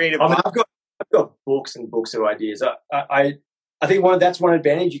creative. I mean, I've got books and books of ideas. I think that's one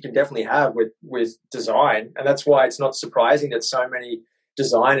advantage you can definitely have with design. And that's why it's not surprising that so many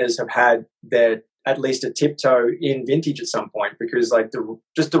designers have had their at least a tiptoe in vintage at some point, because like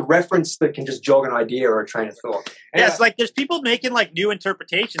the reference that can just jog an idea or a train of thought. And it's like there's people making like new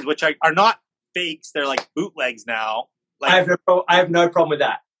interpretations, which are not fakes. They're like bootlegs now. Like, I have no problem with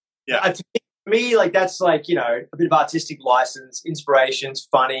that. Yeah. To me, like that's like, you know, a bit of artistic license, inspiration's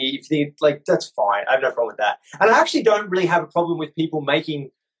funny. If you think like that's fine. I have no problem with that. And I actually don't really have a problem with people making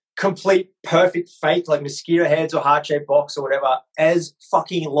complete perfect fake like mosquito heads or heart-shaped box or whatever, as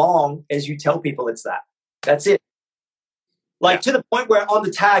fucking long as you tell people it's that. That's it. Like to the point where on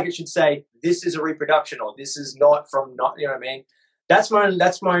the tag it should say this is a reproduction or this is not from not, you know what I mean? That's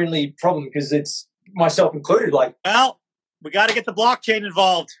my only problem, because it's myself included. Like, well, we got to get the blockchain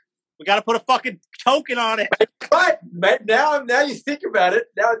involved. We got to put a fucking token on it. Right. Now you think about it.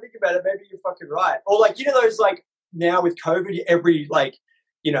 Now I think about it, maybe you're fucking right. Or like, you know, those like now with COVID, every like,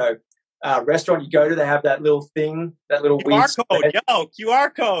 you know, restaurant you go to, they have that little thing, that little QR code.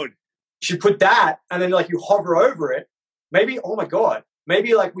 QR code. You should put that, and then like you hover over it. Maybe, oh my God,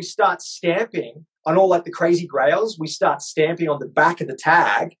 maybe like we start stamping on all like the crazy grails. We start stamping on the back of the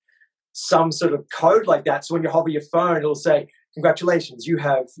tag some sort of code like that. So when you hover your phone, it'll say, congratulations, you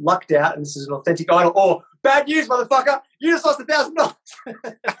have lucked out, and this is an authentic idol. Or bad news, motherfucker, you just lost $1,000.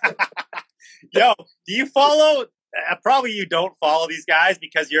 Yo, do you follow? Probably you don't follow these guys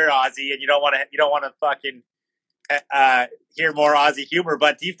because you're Aussie and you don't want to fucking hear more Aussie humor.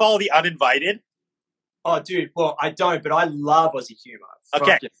 But do you follow the Uninvited? Oh, dude, well, I don't, but I love Aussie humor.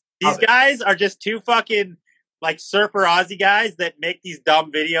 Okay, these guys are just two fucking like surfer Aussie guys that make these dumb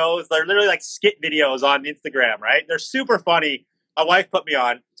videos. They're literally like skit videos on Instagram, right? They're super funny. My wife put me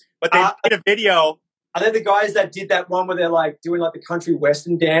on, but they made a video. Are they the guys that did that one where they're like doing like the country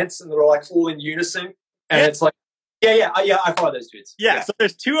western dance and they're all like all in unison? And it's like, yeah, I follow those dudes. Yeah, so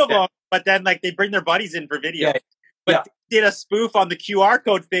there's two of them, but then like they bring their buddies in for video. But they did a spoof on the QR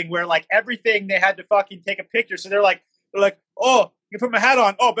code thing where like everything they had to fucking take a picture. So they're like, oh, you can put my hat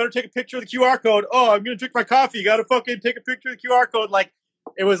on. Oh, better take a picture of the QR code. Oh, I'm gonna drink my coffee. You gotta fucking take a picture of the QR code. Like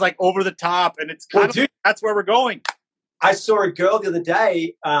it was like over the top, and it's kind of that's where we're going. I saw a girl the other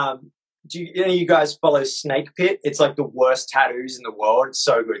day. Do you guys follow Snake Pit? It's like the worst tattoos in the world. It's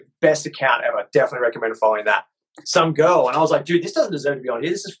so good. Best account ever. Definitely recommend following that. Some girl, and I was like, dude, this doesn't deserve to be on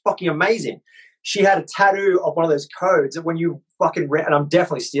here. This is fucking amazing. She had a tattoo of one of those codes that when you fucking and I'm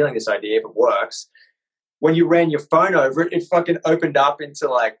definitely stealing this idea if it works. When you ran your phone over it, it fucking opened up into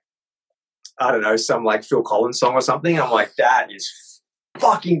like, I don't know, some like Phil Collins song or something. I'm like, that is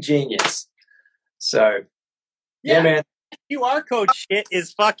fucking genius. So, yeah man. QR code shit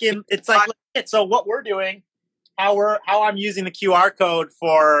is fucking. It's like legit. So what we're doing, how I'm using the QR code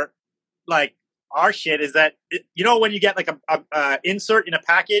for like our shit is that you know when you get like a insert in a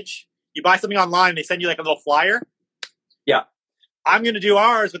package, you buy something online, they send you like a little flyer. Yeah, I'm going to do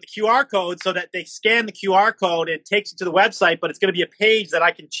ours with the QR code so that they scan the QR code and it takes you to the website, but it's going to be a page that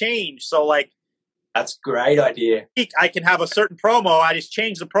I can change. So like, that's a great idea. I can have a certain promo. I just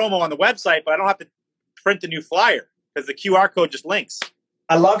change the promo on the website, but I don't have to print the new flyer because the QR code just links.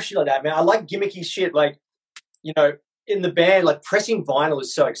 I love shit like that, man. I like gimmicky shit. Like, you know, in the band, like pressing vinyl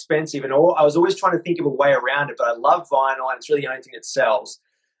is so expensive, and I was always trying to think of a way around it. But I love vinyl, and it's really the only thing that sells.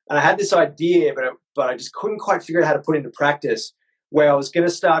 And I had this idea, but I just couldn't quite figure out how to put it into practice. Where I was going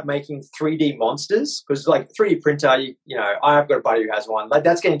to start making 3D monsters, because like 3D printer, you know, I've got a buddy who has one. Like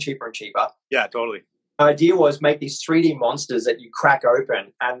that's getting cheaper and cheaper. Yeah, totally. The idea was make these 3D monsters that you crack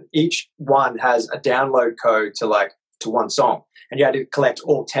open, and each one has a download code to one song, and you had to collect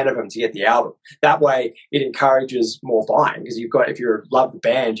all 10 of them to get the album. That way, it encourages more buying because if you love the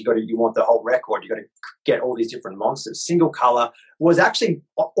band, you want the whole record. You got to get all these different monsters. Single color was actually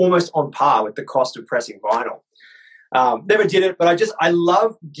almost on par with the cost of pressing vinyl. Never did it, but I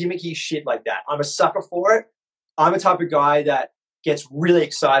love gimmicky shit like that. I'm a sucker for it. I'm the type of guy that gets really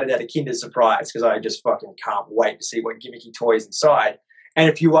excited at a Kinder Surprise because I just fucking can't wait to see what gimmicky toys inside. And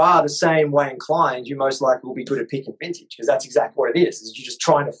if you are the same way inclined, you most likely will be good at picking vintage because that's exactly what it is you're just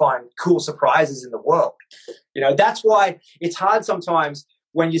trying to find cool surprises in the world. You know, that's why it's hard sometimes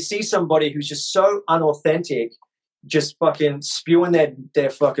when you see somebody who's just so unauthentic, just fucking spewing their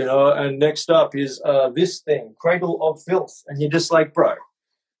fucking, and next up is this thing, Cradle of Filth. And you're just like, bro,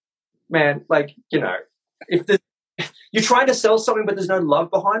 man, like, you know, if You're trying to sell something, but there's no love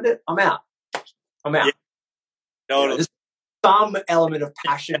behind it. I'm out. Yeah, totally. There's some element of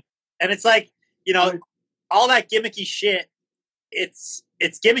passion. And it's like, all that gimmicky shit, it's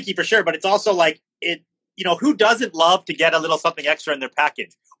gimmicky for sure, but it's also like who doesn't love to get a little something extra in their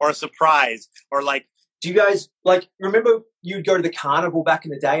package or a surprise or like. Do you guys remember you'd go to the carnival back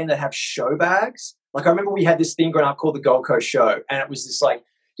in the day and they'd have show bags? Like I remember we had this thing growing up called the Gold Coast Show, and it was this like,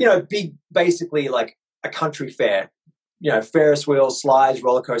 big, basically like a country fair, Ferris wheels, slides,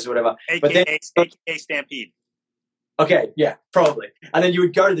 roller coaster, whatever. AKA Stampede. Okay, yeah, probably. And then you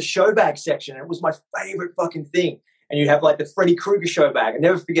would go to the show bag section, and it was my favorite fucking thing. And you'd have like the Freddy Krueger show bag. I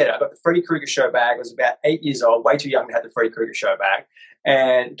never forget it. I got the Freddy Krueger show bag. I was about 8 years old, way too young to have the Freddy Krueger show bag.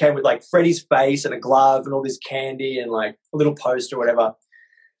 And it came with like Freddy's face and a glove and all this candy and like a little poster or whatever.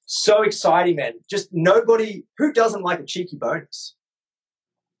 So exciting, man. Just nobody, who doesn't like a cheeky bonus?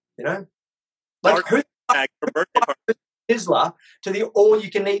 Like who Sizzler to the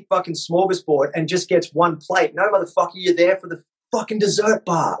all-you-can-eat fucking smorgasbord and just gets one plate? No, motherfucker, you're there for the fucking dessert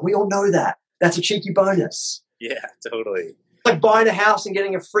bar. We all know that. That's a cheeky bonus. Yeah, totally. Like buying a house and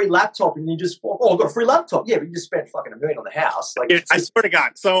getting a free laptop, and you just, I got a free laptop. Yeah, but you just spent fucking $1 million on the house. Like, dude, I swear to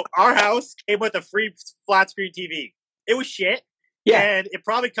God. So our house came with a free flat screen TV. It was shit. Yeah. And it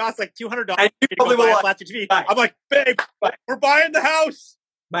probably cost like $200 to go buy a flat screen TV. Right. I'm like, babe, we're buying the house.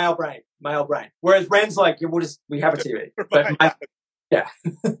 Male brain. Whereas Ren's like, we have a TV. But yeah.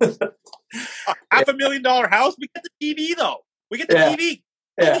 $500,000 house. We get the TV though. We get the TV.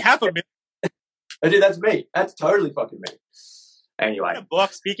 Yeah. $500,000. Dude, that's me. That's totally fucking me. Anyway. I read a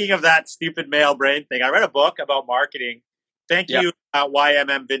book, speaking of that stupid male brain thing, I read a book about marketing. Thank you,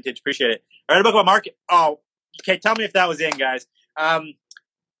 YMM Vintage. Appreciate it. I read a book about market. Oh, okay. Tell me if that was in, guys.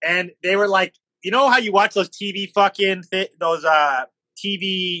 And they were like, how you watch those TV those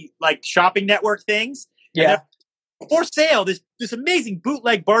TV like shopping network things? Yeah. For sale, this amazing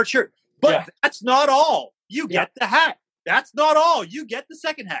bootleg bar shirt. But that's not all. You get the hat. That's not all. You get the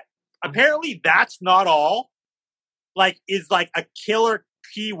second hat. Apparently, that's not all. Like, is like a killer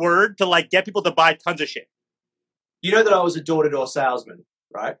keyword to like get people to buy tons of shit. You know that I was a door-to-door salesman,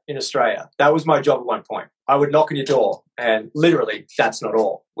 right, in Australia. That was my job at one point. I would knock on your door, and literally, that's not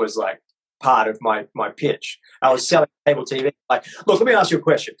all was like part of my pitch. I was selling cable TV. Like, look, let me ask you a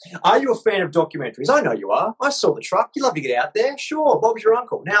question. Are you a fan of documentaries? I know you are. I saw the truck. You love to get out there. Sure, Bob's your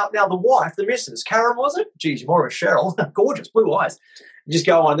uncle. Now the wife, the missus, Karen, was it? Geez, you're more of a Cheryl. Gorgeous, blue eyes. You just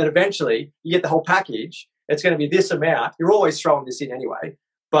go on. Then eventually, you get the whole package. It's going to be this amount. You're always throwing this in anyway.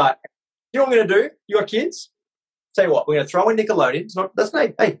 But you know what I'm going to do? You got kids? Tell you what, we're going to throw in Nickelodeon.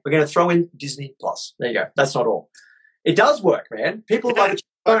 Hey, we're going to throw in Disney Plus. There you go. That's not all. It does work, man. People love it.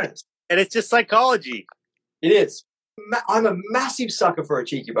 Bonus. And it's just psychology. It is. I'm a massive sucker for a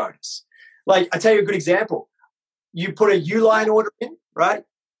cheeky bonus. Like, I tell you a good example. You put a Uline order in, right?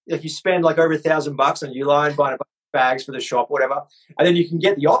 Like you spend like over $1,000 on Uline, buying a bunch of bags for the shop, whatever. And then you can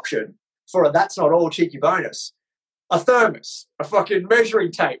get the option for a that's not all cheeky bonus. A thermos, a fucking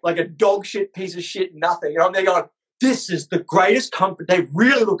measuring tape, like a dog shit piece of shit, nothing. And I'm there going, this is the greatest company. They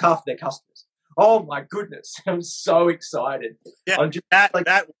really look after their customers. Oh my goodness. I'm so excited. Yeah, I'm just that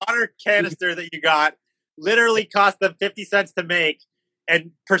water canister that you got literally cost them 50 cents to make,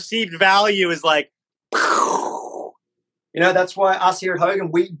 and perceived value is like, that's why us here at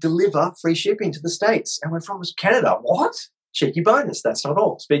Hogan, we deliver free shipping to the States. And we're from Canada. What? Cheeky bonus. That's not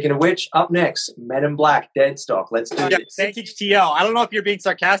all. Speaking of which, up next, Men in Black, Dead Stock. Let's do this. Vintage TL. I don't know if you're being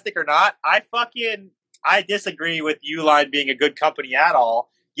sarcastic or not. I disagree with Uline being a good company at all.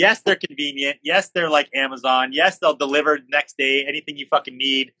 Yes, they're convenient. Yes, they're like Amazon. Yes, they'll deliver next day anything you fucking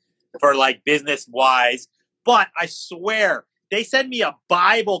need for like business wise. But I swear, they send me a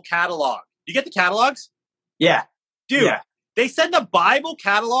Bible catalog. You get the catalogs? Yeah. Dude, they send a Bible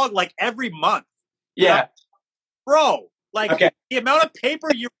catalog like every month. Yeah. Bro, like the amount of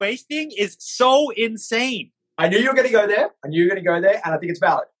paper you're wasting is so insane. I knew you were going to go there. And I think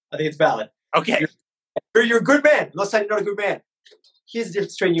it's valid. Okay. You're a good man. I'm not saying you're not a good man. Here's the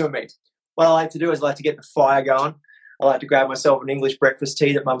difference between you and me. What I like to do is I like to get the fire going. I like to grab myself an English breakfast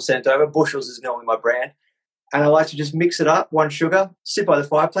tea that Mum sent over. Bushels is normally my brand. And I like to just mix it up, one sugar, sit by the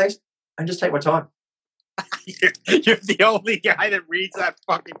fireplace, and just take my time. You're the only guy that reads that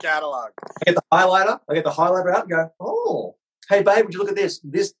fucking catalog. I get the highlighter out and go, oh, hey, babe, would you look at this?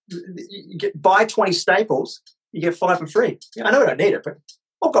 Buy 20 staples, you get 5 for free. Yeah, I know I don't need it, but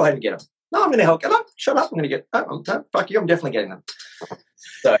I'll go ahead and get them. No, I'm going to help. Shut up. I'm going to get no, fuck you. I'm definitely getting them.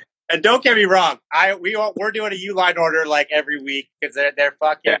 So. And don't get me wrong. We're doing a Uline order like every week because they're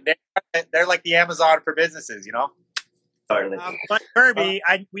fucking they're like the Amazon for businesses, Totally. But Kirby,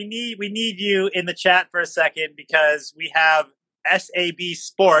 we need you in the chat for a second because we have SAB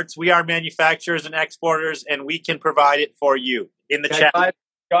Sports. We are manufacturers and exporters, and we can provide it for you in the chat.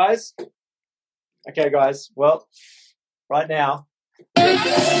 Guys. Okay, guys. Well, right now.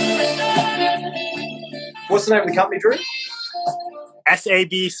 What's the name of the company, Drew?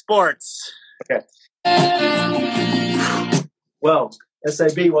 SAB Sports. Okay. Well,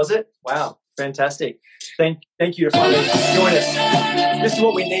 SAB, was it? Wow. Fantastic. Thank you to finally join us. This is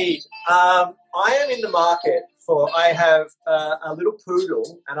what we need. I am in the market I have a little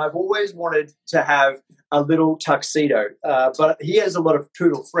poodle, and I've always wanted to have a little tuxedo, but he has a lot of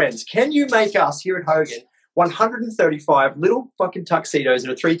poodle friends. Can you make us here at Hogan 135 little fucking tuxedos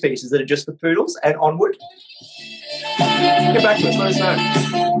that are 3 pieces that are just for poodles and onward? Get back to us, let us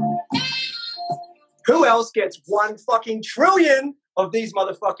know. Who else gets 1 fucking trillion of these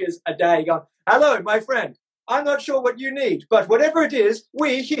motherfuckers a day going, hello, my friend, I'm not sure what you need, but whatever it is,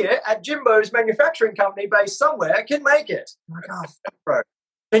 we here at Jimbo's manufacturing company based somewhere can make it. I'm like, oh, fuck, bro.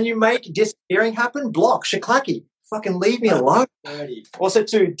 Can you make disappearing happen? Block, shaklaki. Fucking leave me alone. Also,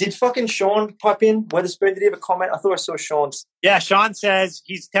 too, did fucking Sean pipe in? Weatherspoon, did he have a comment? I thought I saw Sean's. Yeah, Sean says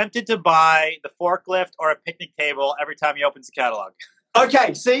he's tempted to buy the forklift or a picnic table every time he opens the catalog.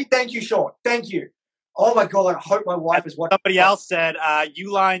 Okay, see? Thank you, Sean. Thank you. Oh, my God, I hope my wife is watching. Somebody else said,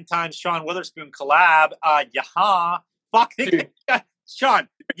 Uline times Sean Witherspoon collab. Yaha. Fuck. Sean,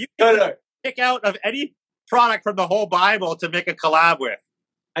 you can pick out of any product from the whole Bible to make a collab with.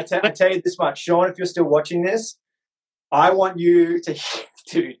 I tell you this much, Sean, if you're still watching this, I want you to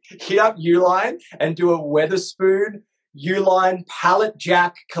hit up Uline and do a Weatherspoon Uline pallet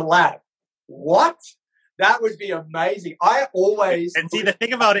jack collab. What? That would be amazing. I always... And see, the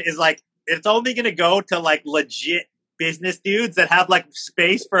thing about it is, like, it's only going to go to, like, legit business dudes that have, like,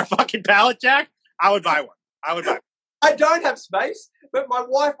 space for a fucking pallet jack. I would buy one. I don't have space, but my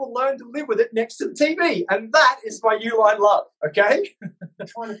wife will learn to live with it next to the TV. And that is my Uline love, okay?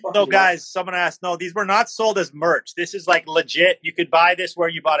 So, guys, someone asked, no, these were not sold as merch. This is, like, legit. You could buy this where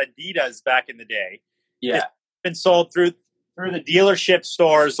you bought Adidas back in the day. Yeah. It's been sold through the dealership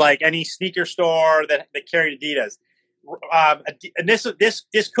stores, like any sneaker store that carried Adidas. And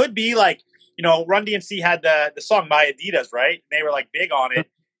this could be like, you know, Run DMC had the song My Adidas, right? They were like big on it.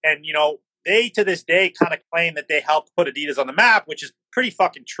 And, you know, they to this day kind of claim that they helped put Adidas on the map, which is pretty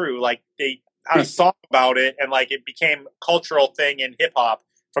fucking true. Like they had a song about it and like it became a cultural thing in hip hop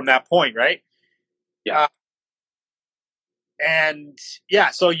from that point, right? Yeah. And yeah,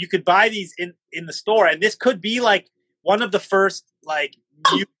 so you could buy these in the store, and this could be like one of the first like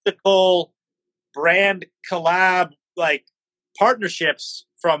musical brand collab like partnerships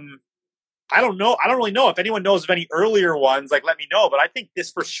from, I don't really know if anyone knows of any earlier ones, like let me know, but I think this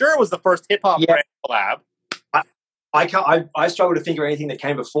for sure was the first hip hop brand collab. I struggle to think of anything that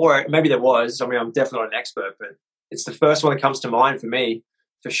came before it. Maybe there was. I mean, I'm definitely not an expert, but it's the first one that comes to mind for me,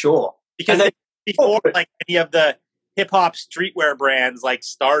 for sure. Because before like any of the hip hop streetwear brands like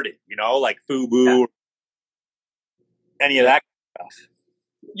started, you know, like FUBU, any of that stuff.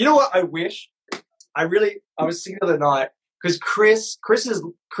 You know what I wish? I was thinking the other night, because Chris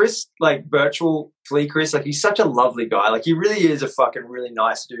like virtual Flea Chris, like he's such a lovely guy. Like he really is a fucking really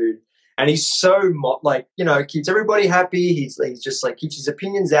nice dude. And he's so like, you know, keeps everybody happy. He's just like keeps his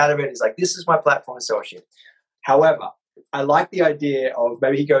opinions out of it. He's like, this is my platform and so shit. However, I like the idea of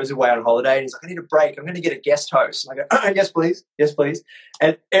maybe he goes away on holiday and he's like, I need a break. I'm going to get a guest host. And I go, yes, please. Yes, please.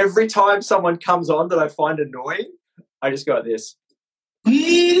 And every time someone comes on that I find annoying, I just go like this. And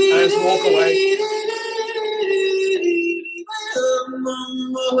I just walk away.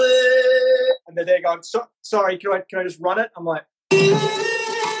 And then they're going, sorry, can I just run it? I'm like,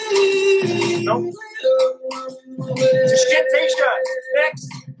 nope. It's a shit t-shirt. Next.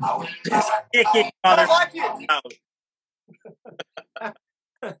 I don't like it.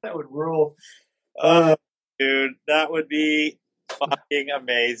 That would rule. Dude, that would be fucking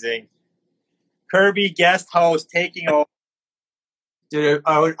amazing. Kirby guest host taking over. Dude,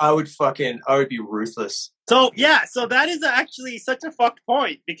 I would be ruthless. So yeah, so that is actually such a fucked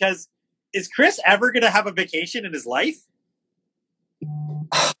point, because is Chris ever gonna have a vacation in his life?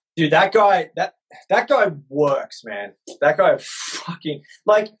 Dude, that guy works, man. That guy fucking,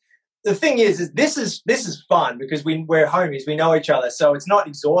 like, the thing is this is fun because we're homies, we know each other, so it's not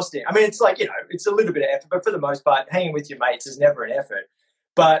exhausting. I mean, it's like, you know, it's a little bit of effort, but for the most part, hanging with your mates is never an effort.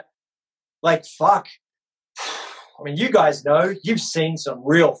 But like, fuck. I mean, you guys know, you've seen some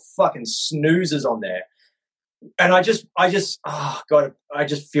real fucking snoozers on there. And I just, oh God, I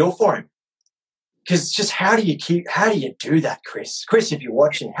just feel for him. Because just how do you do that, Chris? Chris, if you're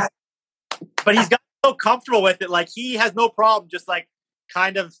watching. But he's got so comfortable with it. Like he has no problem just like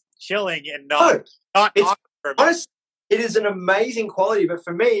kind of chilling and No, not it's talking for a minute. honestly, it is an amazing quality. But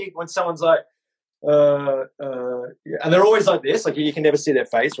for me, when someone's like, yeah, and they're always like this, like you can never see their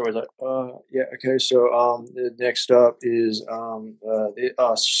face. They're always like, yeah, okay, so the next up is oh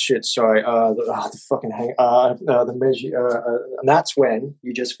shit, sorry, the fucking hang, the measure, and that's when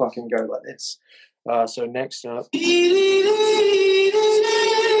you just fucking go like this. So next up, sorry,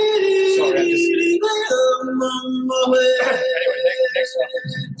 I just anyway, next up,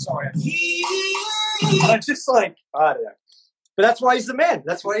 sorry, I'm just like I don't know. But that's why he's the man.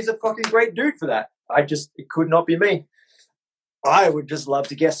 That's why he's a fucking great dude for that. It could not be me. I would just love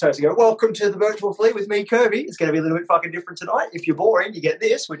to guest host and go, welcome to the Virtual Fleet with me, Kirby. It's going to be a little bit fucking different tonight. If you're boring, you get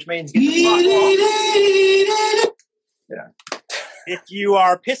this, which means get the fuck off. Yeah. If you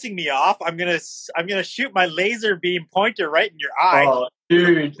are pissing me off, I'm gonna shoot my laser beam pointer right in your eye. Oh,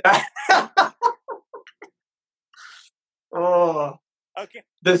 dude. Oh. Okay.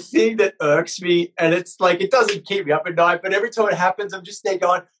 The thing that irks me, and it's like, it doesn't keep me up at night, but every time it happens, I'm just there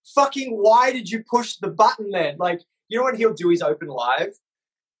going, fucking, why did you push the button then? Like, you know what he'll do? He's open live.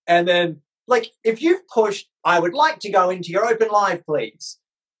 And then, like, if you've pushed, I would like to go into your open live, please.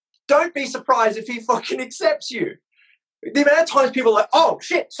 Don't be surprised if he fucking accepts you. The amount of times people are like, oh,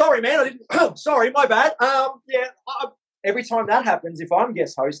 shit, sorry, man, I didn't, sorry, my bad. Every time that happens, if I'm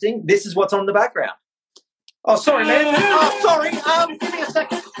guest hosting, this is what's on the background. Oh, sorry, man. Oh, sorry. Give me a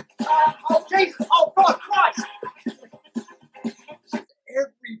second. Oh, Jesus. Oh, God Christ.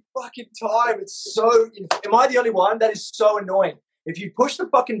 Every fucking time. It's so... Am I the only one? That is so annoying. If you push the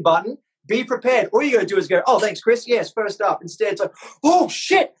fucking button, be prepared. All you got to do is go, oh, thanks, Chris. Yes, first up. Instead, it's like, oh,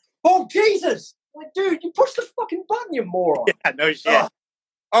 shit. Oh, Jesus. Like, dude, you pushed the fucking button, you moron. Yeah, no shit.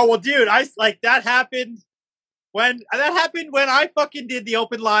 Oh, well, dude, that happened... When I fucking did the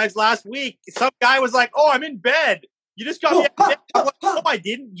open lives last week, some guy was like, "Oh, I'm in bed. You just got me out of bed." I'm like, no, I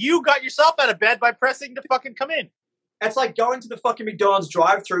didn't. You got yourself out of bed by pressing to fucking come in. It's like going to the fucking McDonald's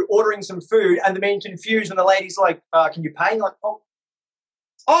drive-thru, ordering some food, and then being confused when the lady's like, "Can you pay?" And you're like,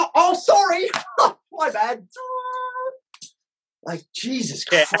 oh, sorry, my bad. Like Jesus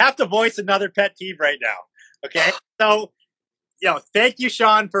Christ. Okay, I have to voice another pet peeve right now. Okay, so. Thank you,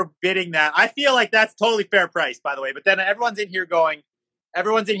 Sean, for bidding that. I feel like that's totally fair price, by the way. But then everyone's in here going,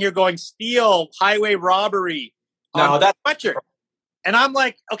 steal, highway robbery. No, that's sweatshirt. And I'm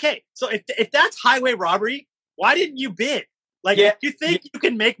like, okay, so if that's highway robbery, why didn't you bid? Like, if you think you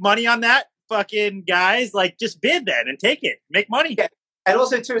can make money on that, fucking guys, like, just bid then and take it, make money. Yeah. And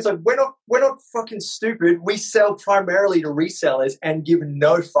also too, it's like we're not fucking stupid. We sell primarily to resellers and give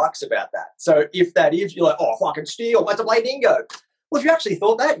no fucks about that. So if that is, you're like, oh, fucking steal, that's a play dingo. Well, if you actually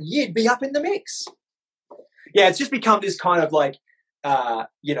thought that, you'd be up in the mix. Yeah, it's just become this kind of like,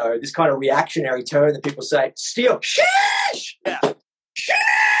 this kind of reactionary term that people say, steal, sheesh, yeah,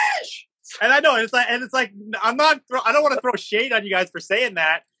 sheesh. And I know, and it's like, I don't want to throw shade on you guys for saying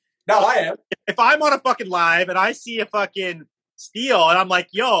that. No, I am. If I'm on a fucking live and I see a fucking steal and I'm like,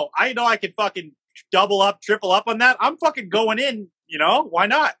 yo, I know I could fucking double up, triple up on that, I'm fucking going in, why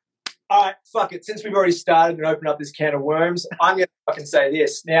not? All right, fuck it. Since we've already started and opened up this can of worms, I'm going to fucking say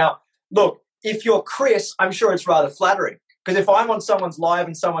this. Now, look, if you're Chris, I'm sure it's rather flattering. Because if I'm on someone's live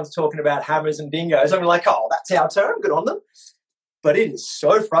and someone's talking about hammers and dingoes, I'm like, oh, that's our term, good on them. But it is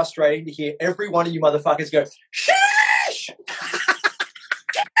so frustrating to hear every one of you motherfuckers go, sheesh!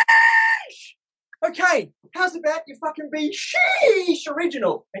 Okay, how's about you fucking be sheesh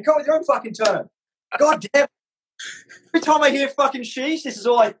original and come with your own fucking term? God damn. Every time I hear fucking sheesh, this is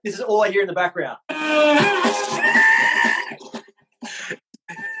all I hear in the background.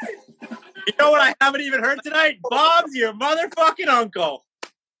 You know what I haven't even heard tonight? Bob's your motherfucking uncle.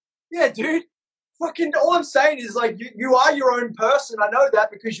 Yeah, dude. Fucking all I'm saying is like you are your own person. I know that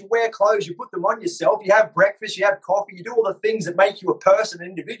because you wear clothes, you put them on yourself, you have breakfast, you have coffee, you do all the things that make you a person, an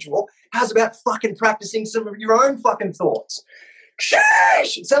individual. How's about fucking practicing some of your own fucking thoughts?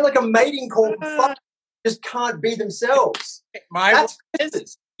 Sheesh! It sounds like a mating call for fucking just can't be themselves. That's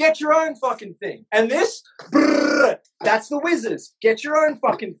Wizards. Get your own fucking thing. And this, that's the Wizards. Get your own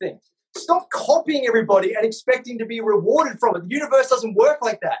fucking thing. Stop copying everybody and expecting to be rewarded from it. The universe doesn't work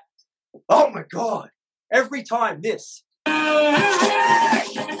like that. Oh my God. Every time this. And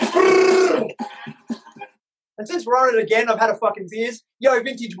since we're on it again, I've had a fucking beers. Yo,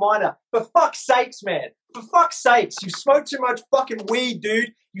 Vintage Miner, for fuck's sakes, man. For fuck's sakes, you smoke too much fucking weed,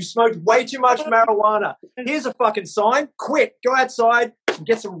 dude. You smoked way too much marijuana. Here's a fucking sign. Quit. Go outside and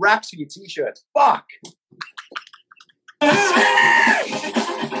get some wraps for your t-shirts. Fuck.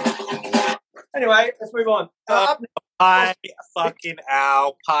 Anyway, let's move on. Up Pie fucking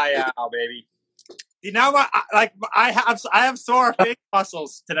ow. Pie ow, baby. You know what? I have sore face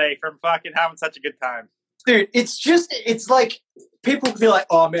muscles today from fucking having such a good time. Dude, it's like people be like,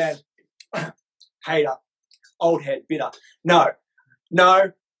 oh man, hater, old head, bitter. No.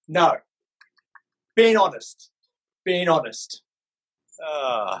 Being honest.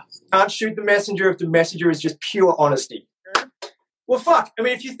 Can't shoot the messenger if the messenger is just pure honesty. Well, fuck. I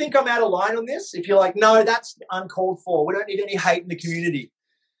mean, if you think I'm out of line on this, if you're like, no, that's uncalled for, we don't need any hate in the community.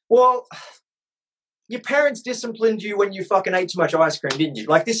 Well, your parents disciplined you when you fucking ate too much ice cream, didn't you?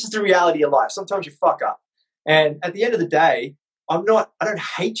 Like, this is the reality of life. Sometimes you fuck up. And at the end of the day, I don't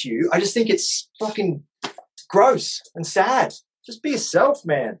hate you. I just think it's fucking gross and sad. Just be yourself,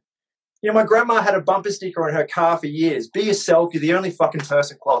 man. You know, my grandma had a bumper sticker on her car for years. Be yourself. You're the only fucking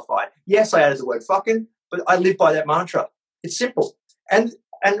person qualified. Yes, I added the word fucking, but I live by that mantra. It's simple. And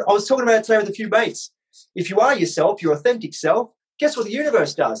I was talking about it today with a few mates. If you are yourself, your authentic self, guess what the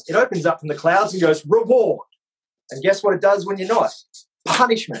universe does? It opens up from the clouds and goes, reward. And guess what it does when you're not?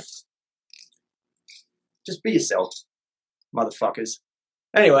 Punishment. Just be yourself, motherfuckers.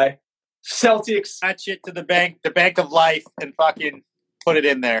 Anyway, Celtics. That shit to the bank of life, and fucking put it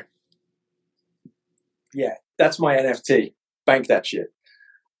in there. Yeah, that's my NFT. Bank that shit.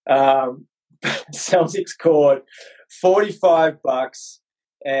 Celtics scored $45,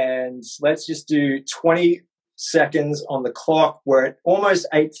 and let's just do 20 seconds on the clock. We're at almost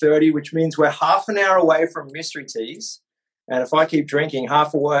 8:30, which means we're half an hour away from Mystery Teas. And if I keep drinking,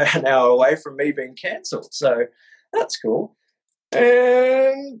 an hour away from me being cancelled. So that's cool.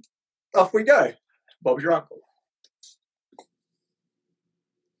 And off we go. Bob's your uncle.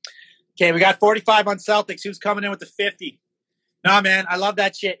 Okay, we got 45 on Celtics. Who's coming in with the 50? Nah, man, I love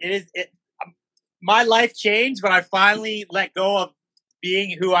that shit. My life changed when I finally let go of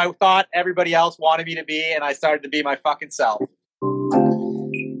being who I thought everybody else wanted me to be, and I started to be my fucking self.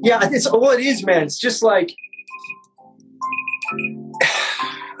 Yeah, it's all it is, man. It's just like,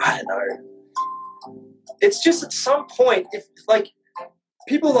 I don't know. It's just at some point, if like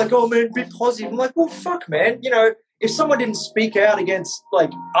people are like, oh man, be positive. I'm like, well, fuck, man. You know, if someone didn't speak out against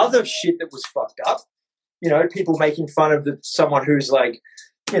like other shit that was fucked up, you know, people making fun of someone who's like,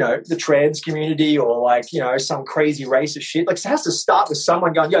 you know, the trans community or like, you know, some crazy racist shit. Like, it has to start with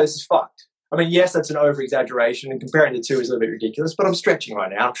someone going, yo, this is fucked. I mean, yes, that's an over-exaggeration, and comparing the two is a little bit ridiculous, but I'm stretching right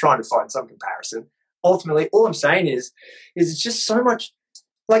now. I'm trying to find some comparison. Ultimately, all I'm saying is it's just so much.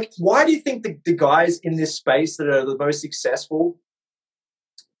 Like, why do you think the guys in this space that are the most successful,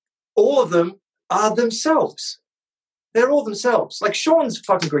 all of them are themselves? They're all themselves. Like, Sean's a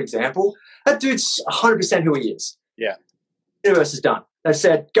fucking good example. That dude's 100% who he is. Yeah. The universe is done. They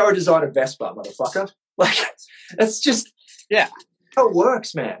said, go design a Vespa, motherfucker. Like, that's just how it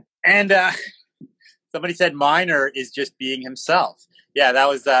works, man. And somebody said Minor is just being himself. Yeah, that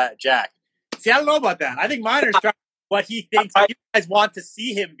was Jack. See, I don't know about that. I think Minor's trying what he thinks you guys want to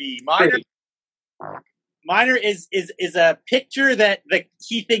see him be. Minor is a picture that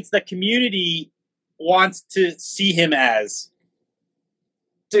he thinks the community wants to see him as.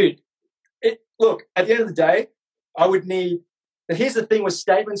 Dude, look, at the end of the day, I would need... Here's the thing with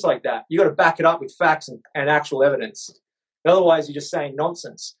statements like that. You got to back it up with facts and actual evidence. Otherwise, you're just saying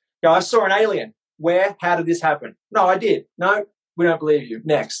nonsense. You know, I saw an alien. Where? How did this happen? No, I did. No, we don't believe you.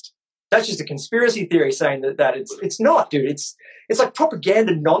 Next. That's just a conspiracy theory saying that it's not, dude. It's like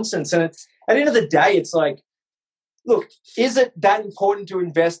propaganda nonsense. And at the end of the day, it's like, look, is it that important to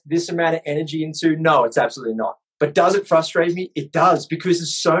invest this amount of energy into? No, it's absolutely not. But does it frustrate me? It does, because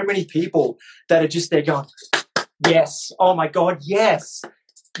there's so many people that are just there going, yes, oh my God, yes.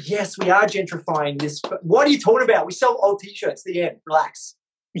 Yes, we are gentrifying this. What are you talking about? We sell old T-shirts. The end. Relax.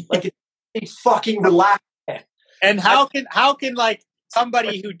 Like, it's fucking relax. And how can like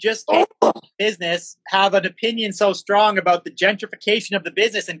somebody who just came into business have an opinion so strong about the gentrification of the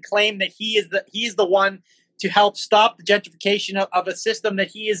business and claim that he is the one to help stop the gentrification of a system that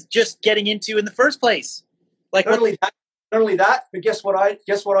he is just getting into in the first place? Like, not only that, but guess what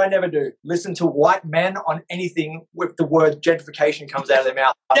I never do? Listen to white men on anything with the word gentrification comes out of their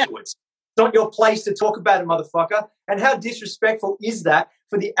mouth afterwards. It's not your place to talk about it, motherfucker. And how disrespectful is that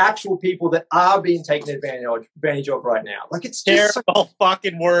for the actual people that are being taken advantage of right now? Like, it's just terrible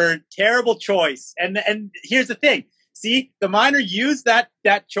fucking word, terrible choice. And here's the thing. See, the Minor used that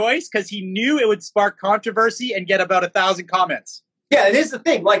choice because he knew it would spark controversy and get about 1,000 comments. Yeah, and here's the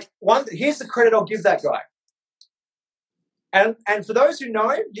thing. Like, here's the credit I'll give that guy. And for those who know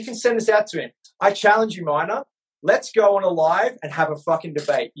him, you can send this out to him. I challenge you, Minor. Let's go on a live and have a fucking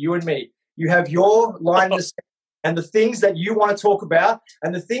debate, you and me. You have your line in the and the things that you want to talk about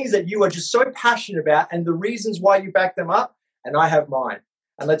and the things that you are just so passionate about and the reasons why you back them up, and I have mine.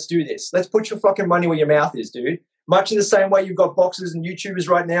 and let's do this. Let's put your fucking money where your mouth is, dude. Much in the same way you've got boxers and YouTubers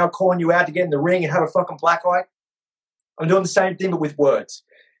right now calling you out to get in the ring and have a fucking black eye. I'm doing the same thing, but with words.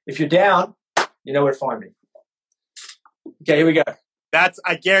 If you're down, you know where to find me. Okay, here we go.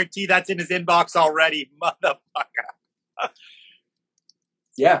 I guarantee that's in his inbox already, motherfucker.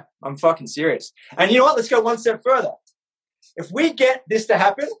 Yeah, I'm fucking serious. And you know what? Let's go one step further. If we get this to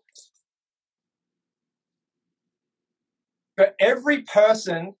happen, for every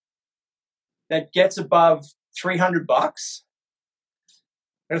person that gets above $300, I'm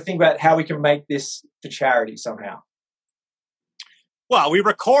going to think about how we can make this for charity somehow. Well, we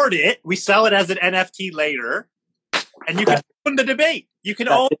record it, we sell it as an NFT later, and you can own the debate. You can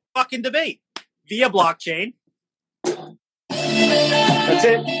own the fucking debate via blockchain. That's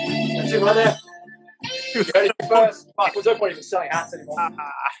it. That's it right there. You heard it first. Fuck, there's no point even selling hats anymore.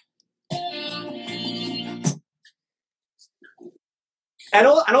 And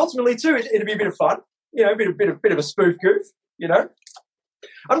ultimately, too, it'd be a bit of fun. You know, a bit of a spoof goof, you know.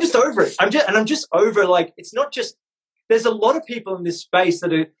 I'm just over it. I'm just over, like, it's not just, there's a lot of people in this space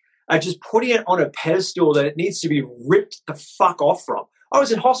that are just putting it on a pedestal that it needs to be ripped the fuck off from. I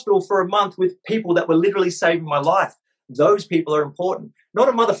was in hospital for a month with people that were literally saving my life. Those people are important. Not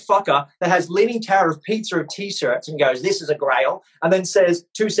a motherfucker that has Leaning Tower of Pizza of T-shirts and goes, this is a grail, and then says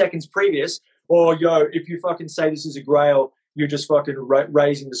 2 seconds previous, oh, yo, if you fucking say this is a grail, you're just fucking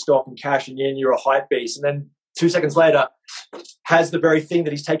raising the stock and cashing in, you're a hype beast. And then 2 seconds later has the very thing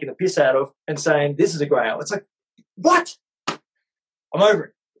that he's taking the piss out of and saying, this is a grail. It's like, what? I'm over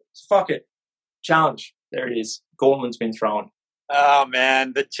it. Fuck it. Challenge. There it is. Gauntlet's been thrown. Oh,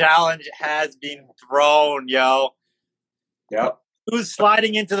 man. The challenge has been thrown, yo. Yep. Who's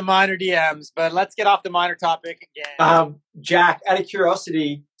sliding into the minor DMs? But let's get off the minor topic again. Jack, out of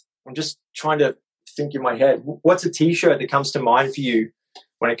curiosity, I'm just trying to think in my head, what's a T-shirt that comes to mind for you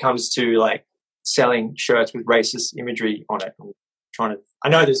when it comes to like selling shirts with racist imagery on it? I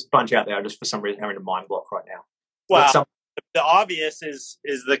know there's a bunch out there. I'm just for some reason having a mind block right now. Well, the obvious is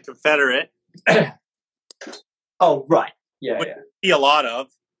the Confederate. Oh, right. Yeah, which we see a lot of.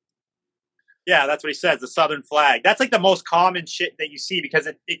 Yeah, that's what he says, the Southern flag. That's like the most common shit that you see because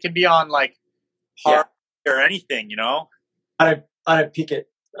it can be on like heart or anything, you know? I don't pick it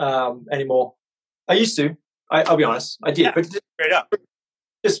anymore. I used to. I'll be honest. I did. Yeah, but straight up.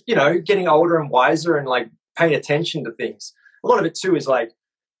 Just, you know, getting older and wiser and like paying attention to things. A lot of it too is like,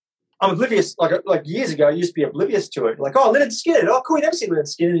 I'm oblivious. Like years ago, I used to be oblivious to it. Like, oh, Lynyrd Skynyrd. Oh, cool. You never see Lynyrd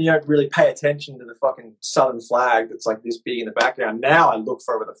Skynyrd. And you don't really pay attention to the fucking Southern flag that's like this big in the background. Now I look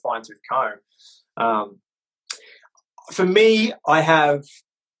for it with a fine-tooth comb. For me, I have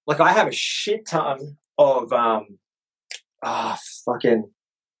a shit ton of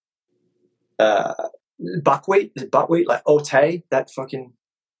buckwheat. Is it buckwheat? Like Ote, that fucking.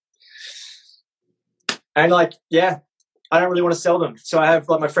 And like, yeah. I don't really want to sell them. So I have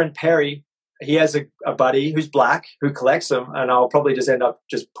like my friend Perry, he has a buddy who's black who collects them, and I'll probably just end up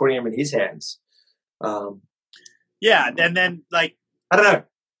just putting them in his hands. Yeah, and then like, I don't know.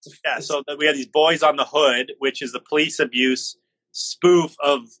 Yeah, so we have these Boys on the Hood, which is the police abuse spoof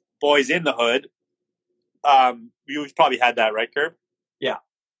of Boys in the Hood. You've probably had that, right, Curb? Yeah.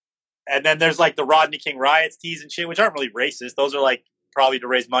 And then there's like the Rodney King riots tees and shit, which aren't really racist. Those are like probably to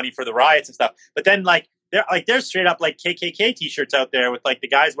raise money for the riots and stuff. But then like, there's straight up like KKK T-shirts out there with like the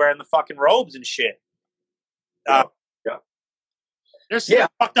guys wearing the fucking robes and shit. Yeah. There's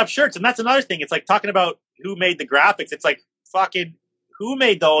fucked up shirts, and that's another thing. It's like talking about who made the graphics. It's like fucking who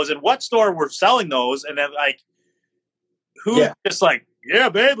made those and what store were selling those, and then like who just like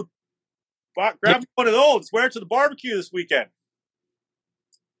babe, grab one of those, wear it to the barbecue this weekend.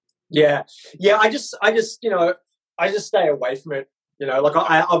 Yeah. I just you know I just stay away from it. You know, like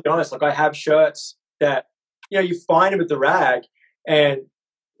I'll be honest, like I have shirts that, you know, you find them at the rag and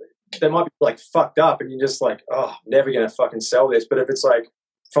they might be like fucked up and you're just like, oh, I'm never going to fucking sell this. But if it's like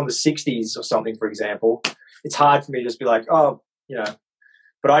from the 60s or something, for example, it's hard for me to just be like, oh, you know,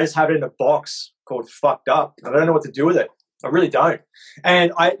 but I just have it in a box called Fucked Up. I don't know what to do with it. I really don't.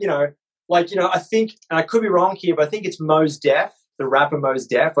 And I think, and I could be wrong here, but I think it's Mos Def, the rapper Mos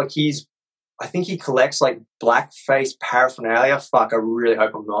Def. Like I think he collects like blackface paraphernalia. Fuck, I really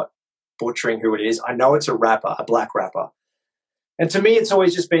hope I'm not butchering who it is. I know it's a rapper, a black rapper. And to me, it's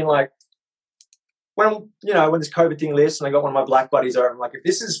always just been like, when this COVID thing lifts and I got one of my black buddies over, I'm like, if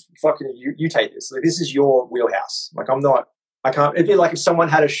this is fucking, you take this. Like, this is your wheelhouse. Like, I can't, it'd be like if someone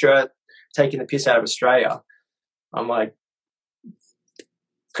had a shirt taking the piss out of Australia. I'm like,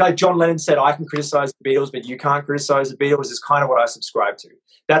 like John Lennon said, I can criticize the Beatles, but you can't criticize the Beatles is kind of what I subscribe to.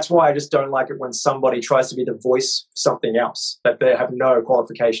 That's why I just don't like it when somebody tries to be the voice for something else that they have no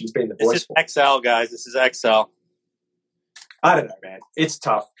qualifications being the voice for. This is XL, guys. This is XL. I don't know, man. It's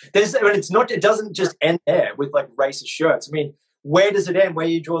tough. It doesn't just end there with like racist shirts. I mean, where does it end? Where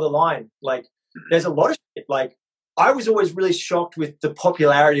you draw the line? Like, there's a lot of shit. Like, I was always really shocked with the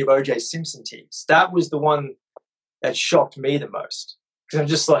popularity of O.J. Simpson tees. That was the one that shocked me the most. Because I'm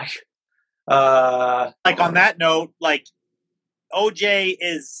just like, on that note, like OJ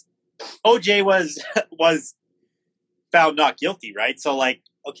was found not guilty, right? So like,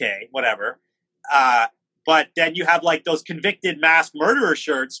 okay, whatever. But then you have like those convicted mass murderer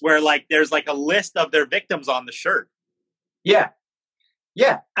shirts where like there's like a list of their victims on the shirt. Yeah.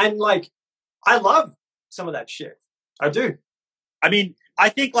 Yeah. And like, I love some of that shit. I do. I mean, I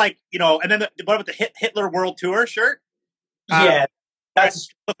think like, and then what about the Hitler World Tour shirt? Yeah. That's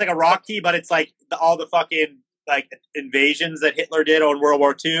looks like a rock tee, but it's like all the fucking like invasions that Hitler did on World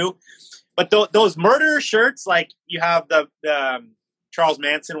War II. But those murderer shirts, like you have the Charles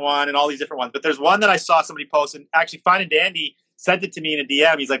Manson one and all these different ones. But there's one that I saw somebody post, and actually Fine and Dandy sent it to me in a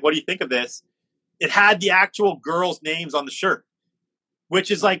DM. He's like, "What do you think of this?" It had the actual girls' names on the shirt,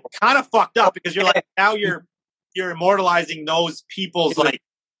 which is like kind of fucked up because you're like now you're immortalizing those people's like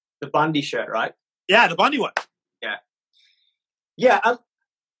the Bundy shirt, right? Yeah, the Bundy one. Yeah.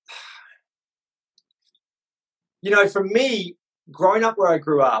 For me, growing up where I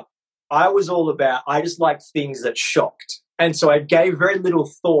grew up, I just liked things that shocked. And so I gave very little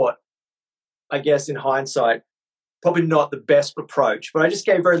thought, I guess, in hindsight, probably not the best approach, but I just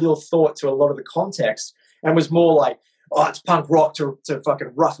gave very little thought to a lot of the context and was more like, oh, it's punk rock to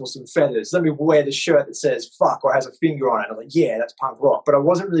fucking ruffle some feathers. Let me wear the shirt that says fuck or has a finger on it. I'm like, yeah, that's punk rock. But I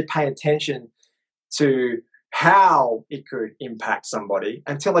wasn't really paying attention to how it could impact somebody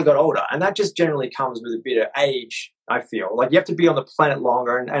until I got older. And that just generally comes with a bit of age, I feel. Like you have to be on the planet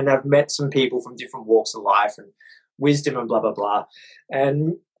longer and I've met some people from different walks of life and wisdom and blah, blah, blah.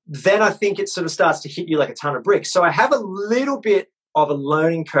 And then I think it sort of starts to hit you like a ton of bricks. So I have a little bit of a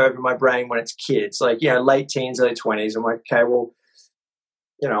learning curve in my brain when it's kids, like, late teens, early 20s. I'm like, okay, well,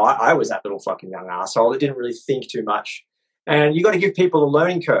 I was that little fucking young asshole that didn't really think too much. And you got to give people a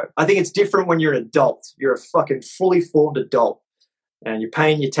learning curve. I think it's different when you're an adult. You're a fucking fully formed adult and you're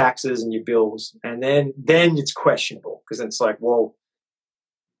paying your taxes and your bills. And then it's questionable because it's like, well,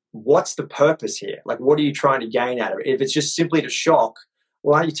 what's the purpose here? Like, what are you trying to gain out of it? If it's just simply to shock,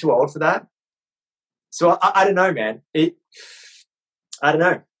 well, aren't you too old for that? So I don't know, man. I don't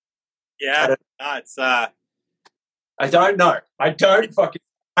know. Yeah. I don't know.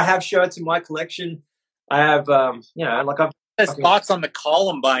 I have shirts in my collection. I have, I've thoughts on the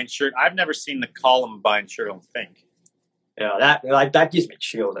Columbine shirt. I've never seen the Columbine shirt. I don't think. Yeah, that gives me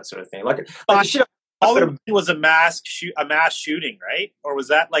chills. That sort of thing. Like shit. Columbine was a mass shooting, right? Or was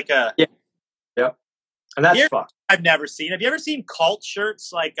that like a? Yeah. And that's fucked. I've never seen. Have you ever seen cult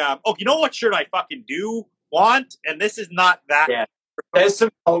shirts? Like, you know what shirt I fucking do want? And this is not that. Yeah. There's some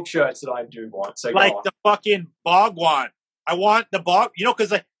cult shirts that I do want. So like the fucking Bhagwan. I want the Bog.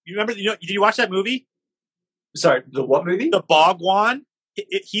 Because like you remember. Did you watch that movie? Sorry, the what movie? The Bhagwan.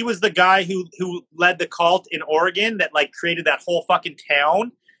 He was the guy who led the cult in Oregon that like created that whole fucking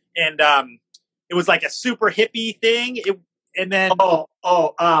town, and it was like a super hippie thing. And then the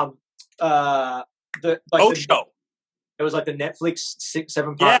show. It was like the Netflix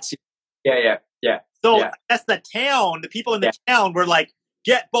 6-7 parts. Yeah. So that's the town. The people in the town were like,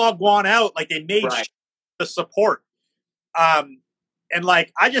 "Get Bhagwan out!" Like they made the support. And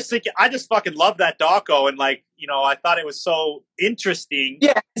like I just fucking love that doco, and like I thought it was so interesting.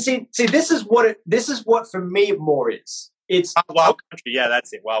 Yeah, see, this is what for me more is. It's Wild Country. Yeah,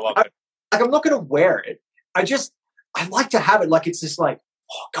 that's it. Wild Country. Like I'm not going to wear it. I like to have it. Like it's just like,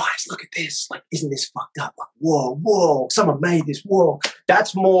 oh guys, look at this. Like, isn't this fucked up? Like, whoa, someone made this. Whoa,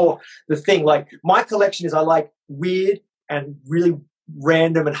 that's more the thing. Like my collection is I like weird and really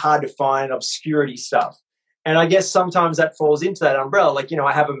random and hard to find obscurity stuff. And I guess sometimes that falls into that umbrella. Like,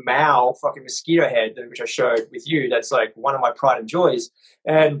 I have a Mao fucking mosquito head, which I showed with you. That's like one of my pride and joys.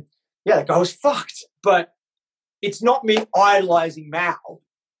 And yeah, that guy was fucked. But it's not me idolizing Mao.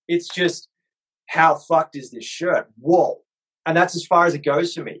 It's just how fucked is this shirt? Whoa. And that's as far as it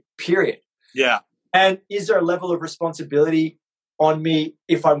goes for me, period. Yeah. And is there a level of responsibility on me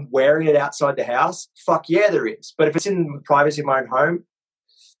if I'm wearing it outside the house? Fuck yeah, there is. But if it's in the privacy of my own home,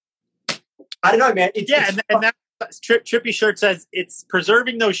 I don't know, man. And that Trippy shirt says it's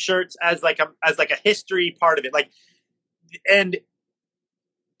preserving those shirts as like a history part of it. Like, and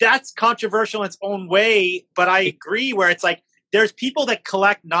that's controversial in its own way. But I agree where it's like there's people that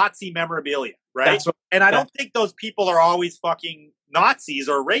collect Nazi memorabilia, right? That's what, and I don't think those people are always fucking Nazis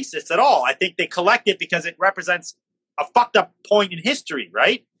or racists at all. I think they collect it because it represents a fucked up point in history,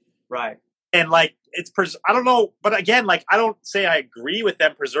 right? right. And like I don't know, but again, like I don't say I agree with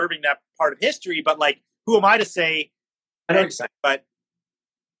them preserving that part of history, but like who am I to say? I know what you're saying. But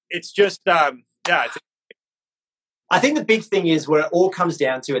it's just it's I think the big thing is what it all comes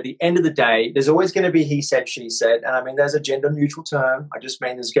down to at the end of the day, there's always going to be he said, she said. And I mean, there's a gender neutral term. I just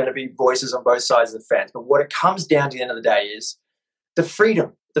mean there's going to be voices on both sides of the fence. But what it comes down to the end of the day is the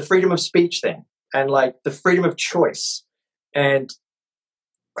freedom of speech thing, and like the freedom of choice. And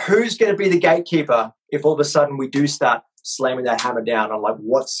who's going to be the gatekeeper if all of a sudden we do start slamming that hammer down on like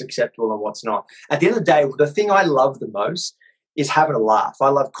what's acceptable and what's not? At the end of the day, the thing I love the most is having a laugh. I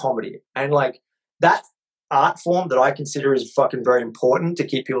love comedy. And like that art form that I consider is fucking very important to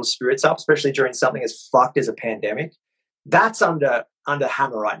keep people's spirits up, especially during something as fucked as a pandemic. That's under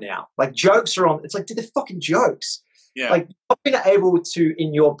hammer right now. Like jokes are on. It's like, dude, they're fucking jokes. Yeah. Like not being able to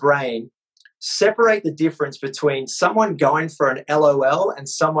in your brain separate the difference between someone going for an LOL and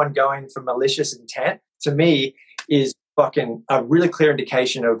someone going for malicious intent, to me, is fucking a really clear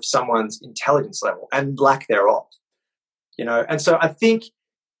indication of someone's intelligence level and lack thereof. You know, and so I think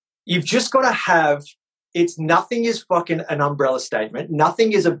you've just got to have. It's nothing is fucking an umbrella statement.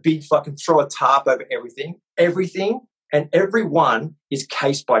 Nothing is a big fucking throw a tarp over everything. Everything and everyone is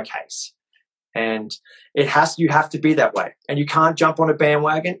case by case. And you have to be that way. And you can't jump on a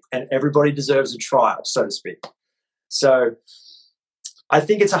bandwagon, and everybody deserves a trial, so to speak. So I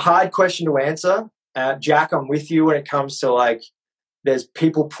think it's a hard question to answer. Jack, I'm with you when it comes to like, there's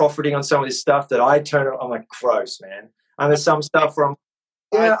people profiting on some of this stuff that I'm like, gross, man. And there's some stuff from,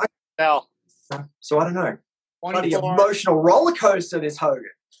 so I don't know. What the emotional roller coaster this Hogan.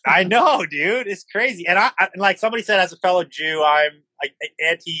 I know, dude. It's crazy. And I like somebody said, as a fellow Jew, I'm like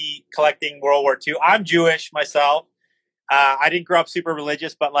anti-collecting World War II. I'm Jewish myself. I didn't grow up super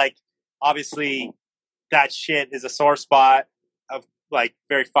religious, but like obviously that shit is a sore spot of like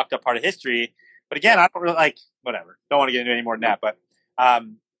very fucked up part of history. But again, I don't really like whatever. Don't want to get into any more than that. But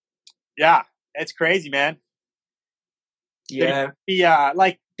yeah, it's crazy, man. Yeah. Yeah,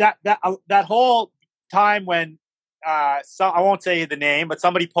 like that whole time when I won't say the name, but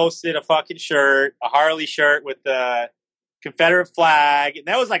somebody posted a fucking shirt, a Harley shirt with the Confederate flag, and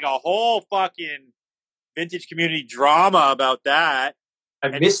that was like a whole fucking vintage community drama about that.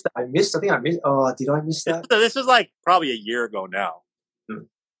 I think I missed. Oh, did I miss that? This was like probably a year ago now.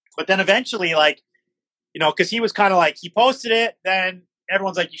 But then eventually, like, you know, because he was kind of like, he posted it, then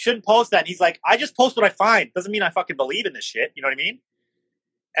everyone's like, you shouldn't post that. And he's like, I just post what I find. Doesn't mean I fucking believe in this shit. You know what I mean?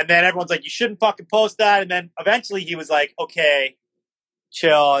 And then everyone's like, you shouldn't fucking post that. And then eventually he was like, okay,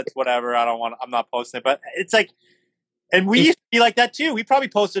 chill. It's whatever. I'm not posting it. But it's like, and we used to be like that too. We probably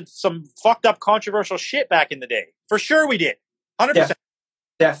posted some fucked up controversial shit back in the day. For sure we did. 100%.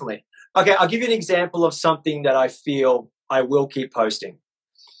 Definitely. Okay, I'll give you an example of something that I feel I will keep posting.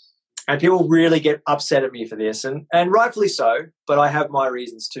 And people really get upset at me for this, and rightfully so, but I have my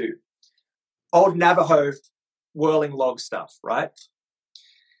reasons too. Old Navajo whirling log stuff, right?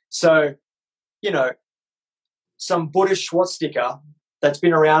 So, you know, some Buddhist swastika that's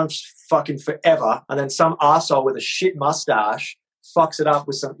been around fucking forever, and then some arsehole with a shit mustache fucks it up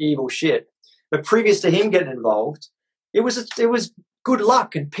with some evil shit. But previous to him getting involved, it was good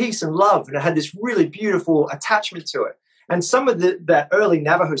luck and peace and love, and it had this really beautiful attachment to it. And some of that early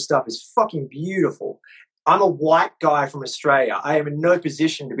Navajo stuff is fucking beautiful. I'm a white guy from Australia. I am in no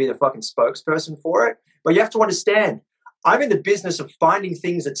position to be the fucking spokesperson for it. But you have to understand, I'm in the business of finding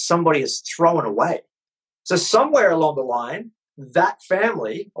things that somebody has thrown away. So somewhere along the line, that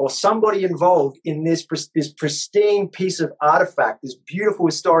family or somebody involved in this pristine piece of artifact, this beautiful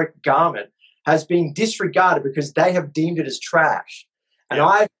historic garment, has been disregarded because they have deemed it as trash. And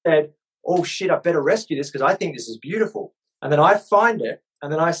I said, oh shit, I better rescue this because I think this is beautiful. And then I find it,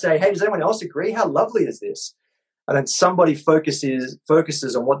 and then I say, hey, does anyone else agree? How lovely is this? And then somebody focuses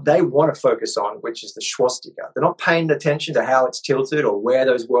on what they want to focus on, which is the swastika. They're not paying attention to how it's tilted or where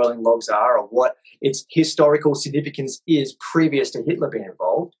those whirling logs are or what its historical significance is previous to Hitler being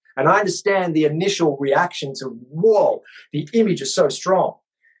involved. And I understand the initial reaction to, whoa, the image is so strong.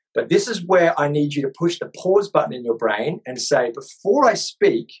 But this is where I need you to push the pause button in your brain and say, before I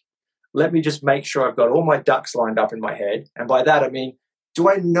speak, let me just make sure I've got all my ducks lined up in my head. And by that, I mean, do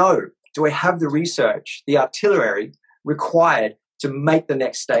I have the research, the artillery required to make the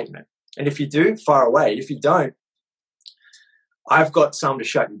next statement? And if you do, fire away. If you don't, I've got some to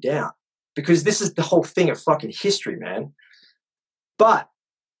shut you down, because this is the whole thing of fucking history, man. But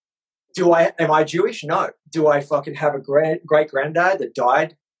Am I Jewish? No. Do I fucking have a great granddad that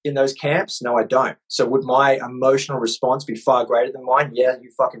died in those camps? No, I don't. So would my emotional response be far greater than mine? Yeah,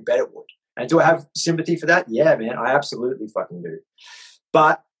 you fucking bet it would. And do I have sympathy for that? Yeah, man, I absolutely fucking do.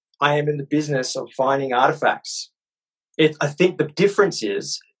 But I am in the business of finding artifacts. I think the difference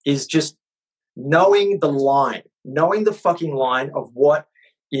is just knowing the fucking line of what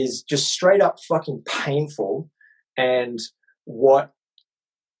is just straight up fucking painful and what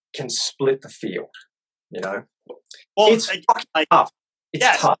can split the field, you know? Well, it's fucking tough.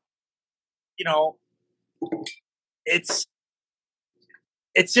 It's tough. You know, it's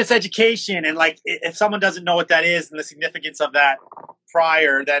just education. And like, if someone doesn't know what that is and the significance of that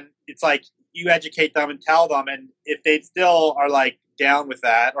prior, then it's like you educate them and tell them. And if they still are like down with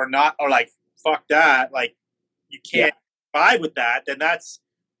that or not, or like, fuck that, like you can't vibe with that, then that's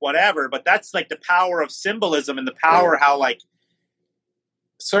whatever. But that's like the power of symbolism and the power how like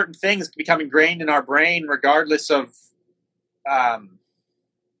certain things become ingrained in our brain regardless of I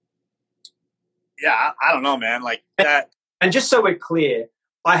don't know, man, like that. And just so we're clear,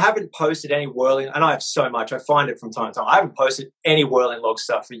 I haven't posted any whirling, and I have so much, I find it from time to time, I haven't posted any whirling log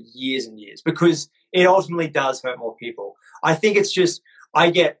stuff for years and years because it ultimately does hurt more people. I think it's just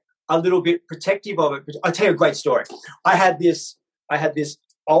I get a little bit protective of it. I'll tell you a great story. I had this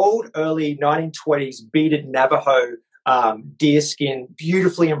old early 1920s beaded Navajo deerskin,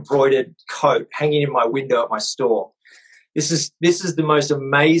 beautifully embroidered coat hanging in my window at my store. This is the most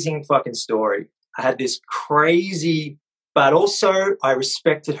amazing fucking story. I had this crazy, but also I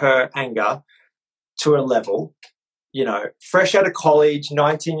respected her anger to a level, you know, fresh out of college,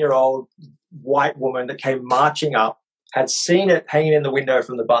 19-year-old white woman that came marching up, had seen it hanging in the window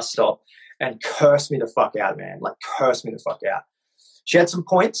from the bus stop and cursed me the fuck out, man. Like, cursed me the fuck out. She had some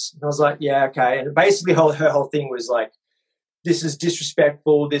points, and I was like, yeah, okay. And basically her whole thing was like, this is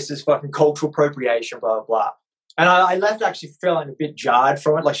disrespectful, this is fucking cultural appropriation, blah, blah, blah. And I left actually feeling a bit jarred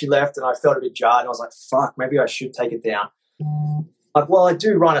from it. Like, she left and I felt a bit jarred, and I was like, fuck, maybe I should take it down. Like, well, I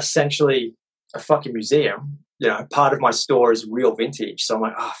do run essentially a fucking museum. You know, part of my store is real vintage. So I'm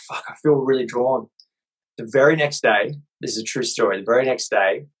like, oh, fuck, I feel really drawn. The very next day, this is a true story, the very next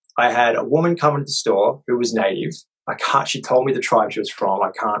day, I had a woman come into the store who was native. She told me the tribe she was from.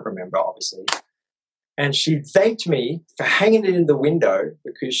 I can't remember, obviously. And she thanked me for hanging it in the window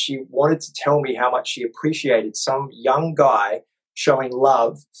because she wanted to tell me how much she appreciated some young guy showing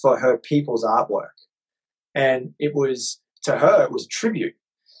love for her people's artwork. And it was, to her, it was a tribute.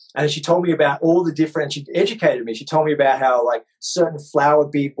 And she told me about all the different, she educated me. She told me about how like certain flower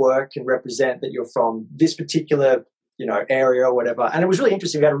bead work can represent that you're from this particular, you know, area or whatever. And it was really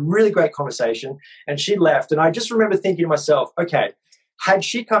interesting. We had a really great conversation and she left. And I just remember thinking to myself, okay, had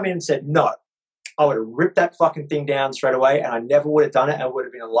she come in and said no, I would have ripped that fucking thing down straight away and I never would have done it and it would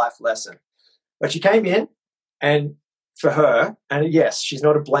have been a life lesson. But she came in and for her, and yes, she's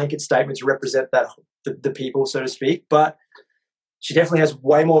not a blanket statement to represent that the people, so to speak, but she definitely has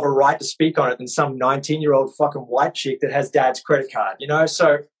way more of a right to speak on it than some 19-year-old fucking white chick that has dad's credit card, you know?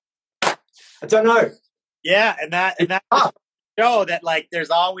 So I don't know. Yeah, and that show that like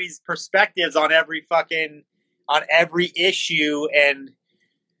there's always perspectives on every issue, and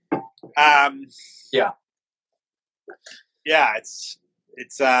that's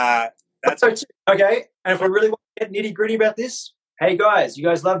okay. And if we really want to get nitty gritty about this, hey guys, you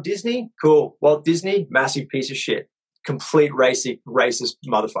guys love Disney? Cool. Walt Disney, massive piece of shit. Complete racist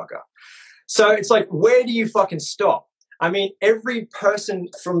motherfucker. So it's like, where do you fucking stop? I mean, every person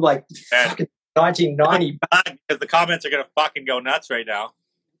from like fucking 1990. Because the comments are going to fucking go nuts right now.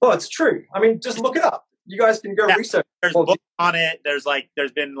 Well, it's true. I mean, just look it up. You guys can go research. There's books on it. There's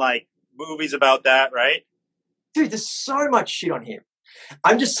been like movies about that, right? Dude, there's so much shit on him.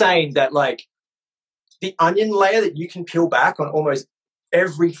 I'm just saying that like the onion layer that you can peel back on almost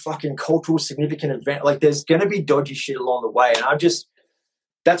every fucking cultural significant event, like there's going to be dodgy shit along the way. And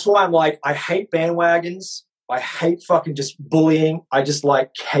that's why I'm like, I hate bandwagons. I hate fucking just bullying. I just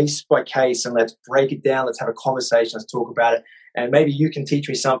like case by case and let's break it down. Let's have a conversation. Let's talk about it. And maybe you can teach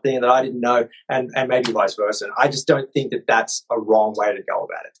me something that I didn't know and maybe vice versa. I just don't think that that's a wrong way to go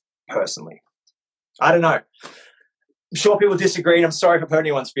about it personally. I don't know. I'm sure people disagree. And I'm sorry if I've hurt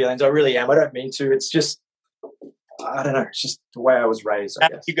anyone's feelings. I really am. I don't mean to. It's just, I don't know. It's just the way I was raised, I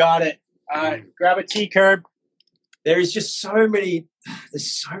guess. You got it. Grab a tea, Curb. There is just so many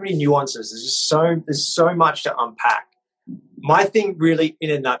nuances. There's so much to unpack. My thing really,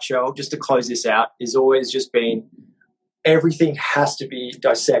 in a nutshell, just to close this out, is always just been everything has to be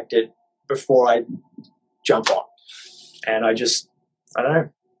dissected before I jump on. And I don't know.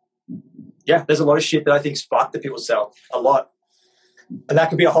 Yeah, there's a lot of shit that I think's fucked that people sell. A lot. And that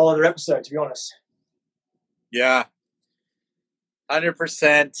could be a whole other episode, to be honest. Yeah.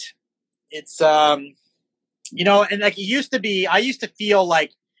 100%. It's, you know, and like it used to be, I used to feel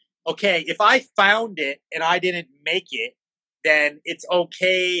like, okay, if I found it and I didn't make it, then it's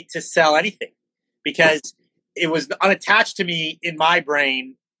okay to sell anything because it was unattached to me in my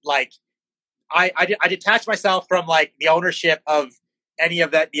brain. Like I detached myself from like the ownership of any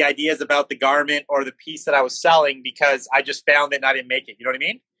of that, the ideas about the garment or the piece that I was selling because I just found it and I didn't make it. You know what I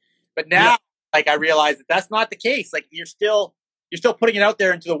mean? But now, like I realize that that's not the case. Like you're still putting it out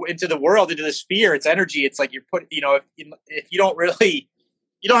there into the world, into the sphere. It's energy. It's like if you don't really,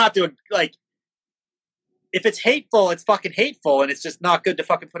 you don't have to like, if it's hateful, it's fucking hateful. And it's just not good to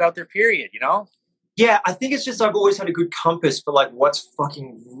fucking put out there, period. You know? Yeah. I think it's just, I've always had a good compass for like what's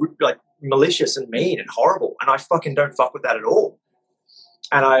fucking like malicious and mean and horrible. And I fucking don't fuck with that at all.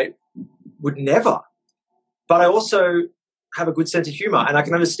 And I would never, but I also have a good sense of humor and I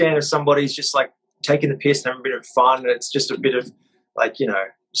can understand if somebody's just like taking the piss and having a bit of fun and it's just a bit of like, you know,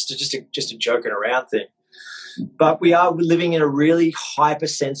 just a joking around thing. But we are living in a really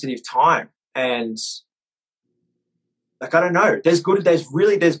hypersensitive time and like, I don't know, there's good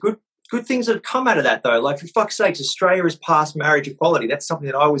things that have come out of that though. Like for fuck's sakes, Australia has passed marriage equality. That's something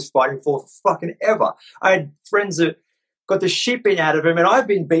that I was fighting for fucking ever. I had friends that got the shit beaten out of him, and I've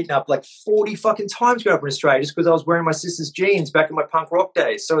been beaten up like 40 fucking times growing up in Australia just because I was wearing my sister's jeans back in my punk rock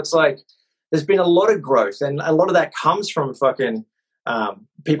days. So it's like there's been a lot of growth, and a lot of that comes from fucking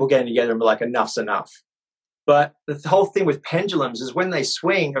people getting together and be like, enough's enough. But the whole thing with pendulums is when they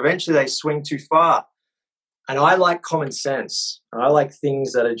swing, eventually they swing too far. And I like common sense. And I like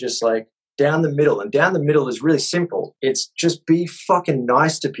things that are just like down the middle. And down the middle is really simple. It's just be fucking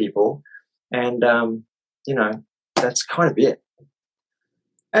nice to people. And, you know, that's kind of it.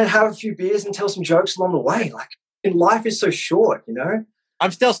 And have a few beers and tell some jokes along the way. Like, life is so short, you know?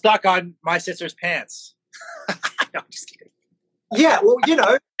 I'm still stuck on my sister's pants. No, I'm just kidding. Yeah, well, you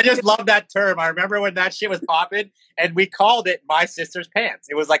know. I just love that term. I remember when that shit was popping, and we called it my sister's pants.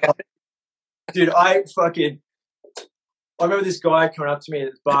 It was like a dude, I remember this guy coming up to me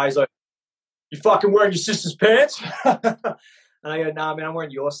at the bar. He's like, "You fucking wearing your sister's pants?" And I go, "Nah, man, I'm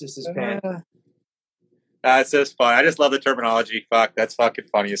wearing your sister's pants." That's just fun. I just love the terminology. Fuck, that's fucking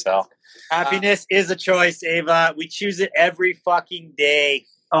funny as hell. Happiness is a choice, Ava. We choose it every fucking day.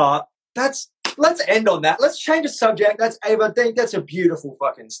 Let's end on that. Let's change the subject. That's Ava. I think that's a beautiful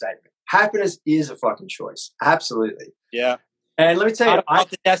fucking statement. Happiness is a fucking choice. Absolutely. Yeah. And let me tell you, about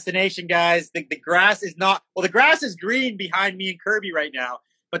the destination, guys. The grass is not, well, the grass is green behind me and Kirby right now,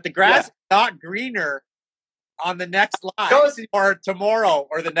 but the grass is not greener on the next line or tomorrow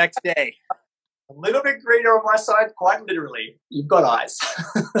or the next day. A little bit greener on my side, quite literally. You've got eyes.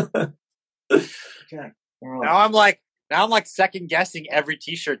 Okay. Now I'm like second guessing every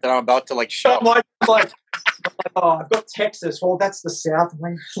T-shirt that I'm about to like show. I'm like, oh, I've got Texas. Well, that's the South.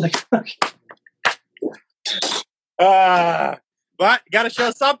 But got to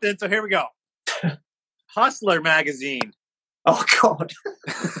show something. So here we go. Hustler magazine. Oh God.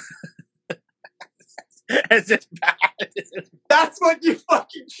 Is it bad? That's what you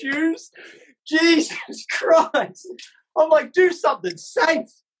fucking choose? Jesus Christ. I'm like, do something safe.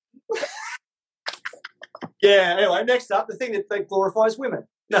 Yeah, anyway, next up, the thing that glorifies women.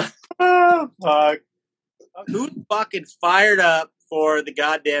 No. Oh, fuck. Who's fucking fired up for the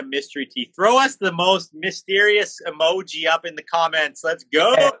goddamn mystery tea? Throw us the most mysterious emoji up in the comments. Let's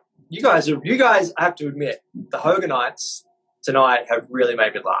go. Yeah, you guys have to admit, the Hoganites tonight have really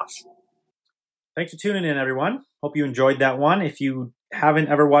made me laugh. Thanks for tuning in, everyone. Hope you enjoyed that one. If you haven't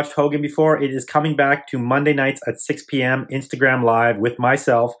ever watched Hogan before, it is coming back to Monday nights at 6 p.m. Instagram Live with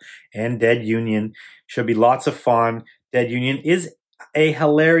myself and Dead Union. Should be lots of fun. Dead Union is a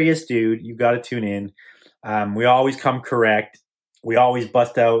hilarious dude. You got to tune in. We always come correct. We always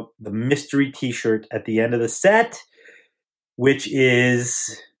bust out the mystery t-shirt at the end of the set, which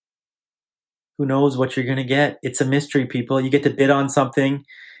is, who knows what you're going to get. It's a mystery, people. You get to bid on something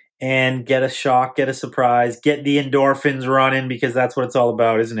and get a shock, get a surprise, get the endorphins running, because that's what it's all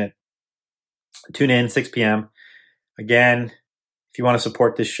about, isn't it? Tune in, 6 p.m. Again, if you want to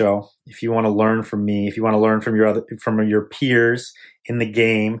support this show, if you want to learn from me, if you want to learn from your peers in the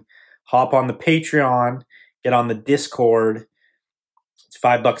game, hop on the Patreon, get on the Discord. It's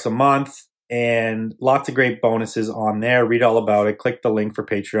 $5 a month and lots of great bonuses on there. Read all about it. Click the link for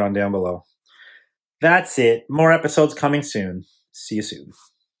Patreon down below. That's it. More episodes coming soon. See you soon.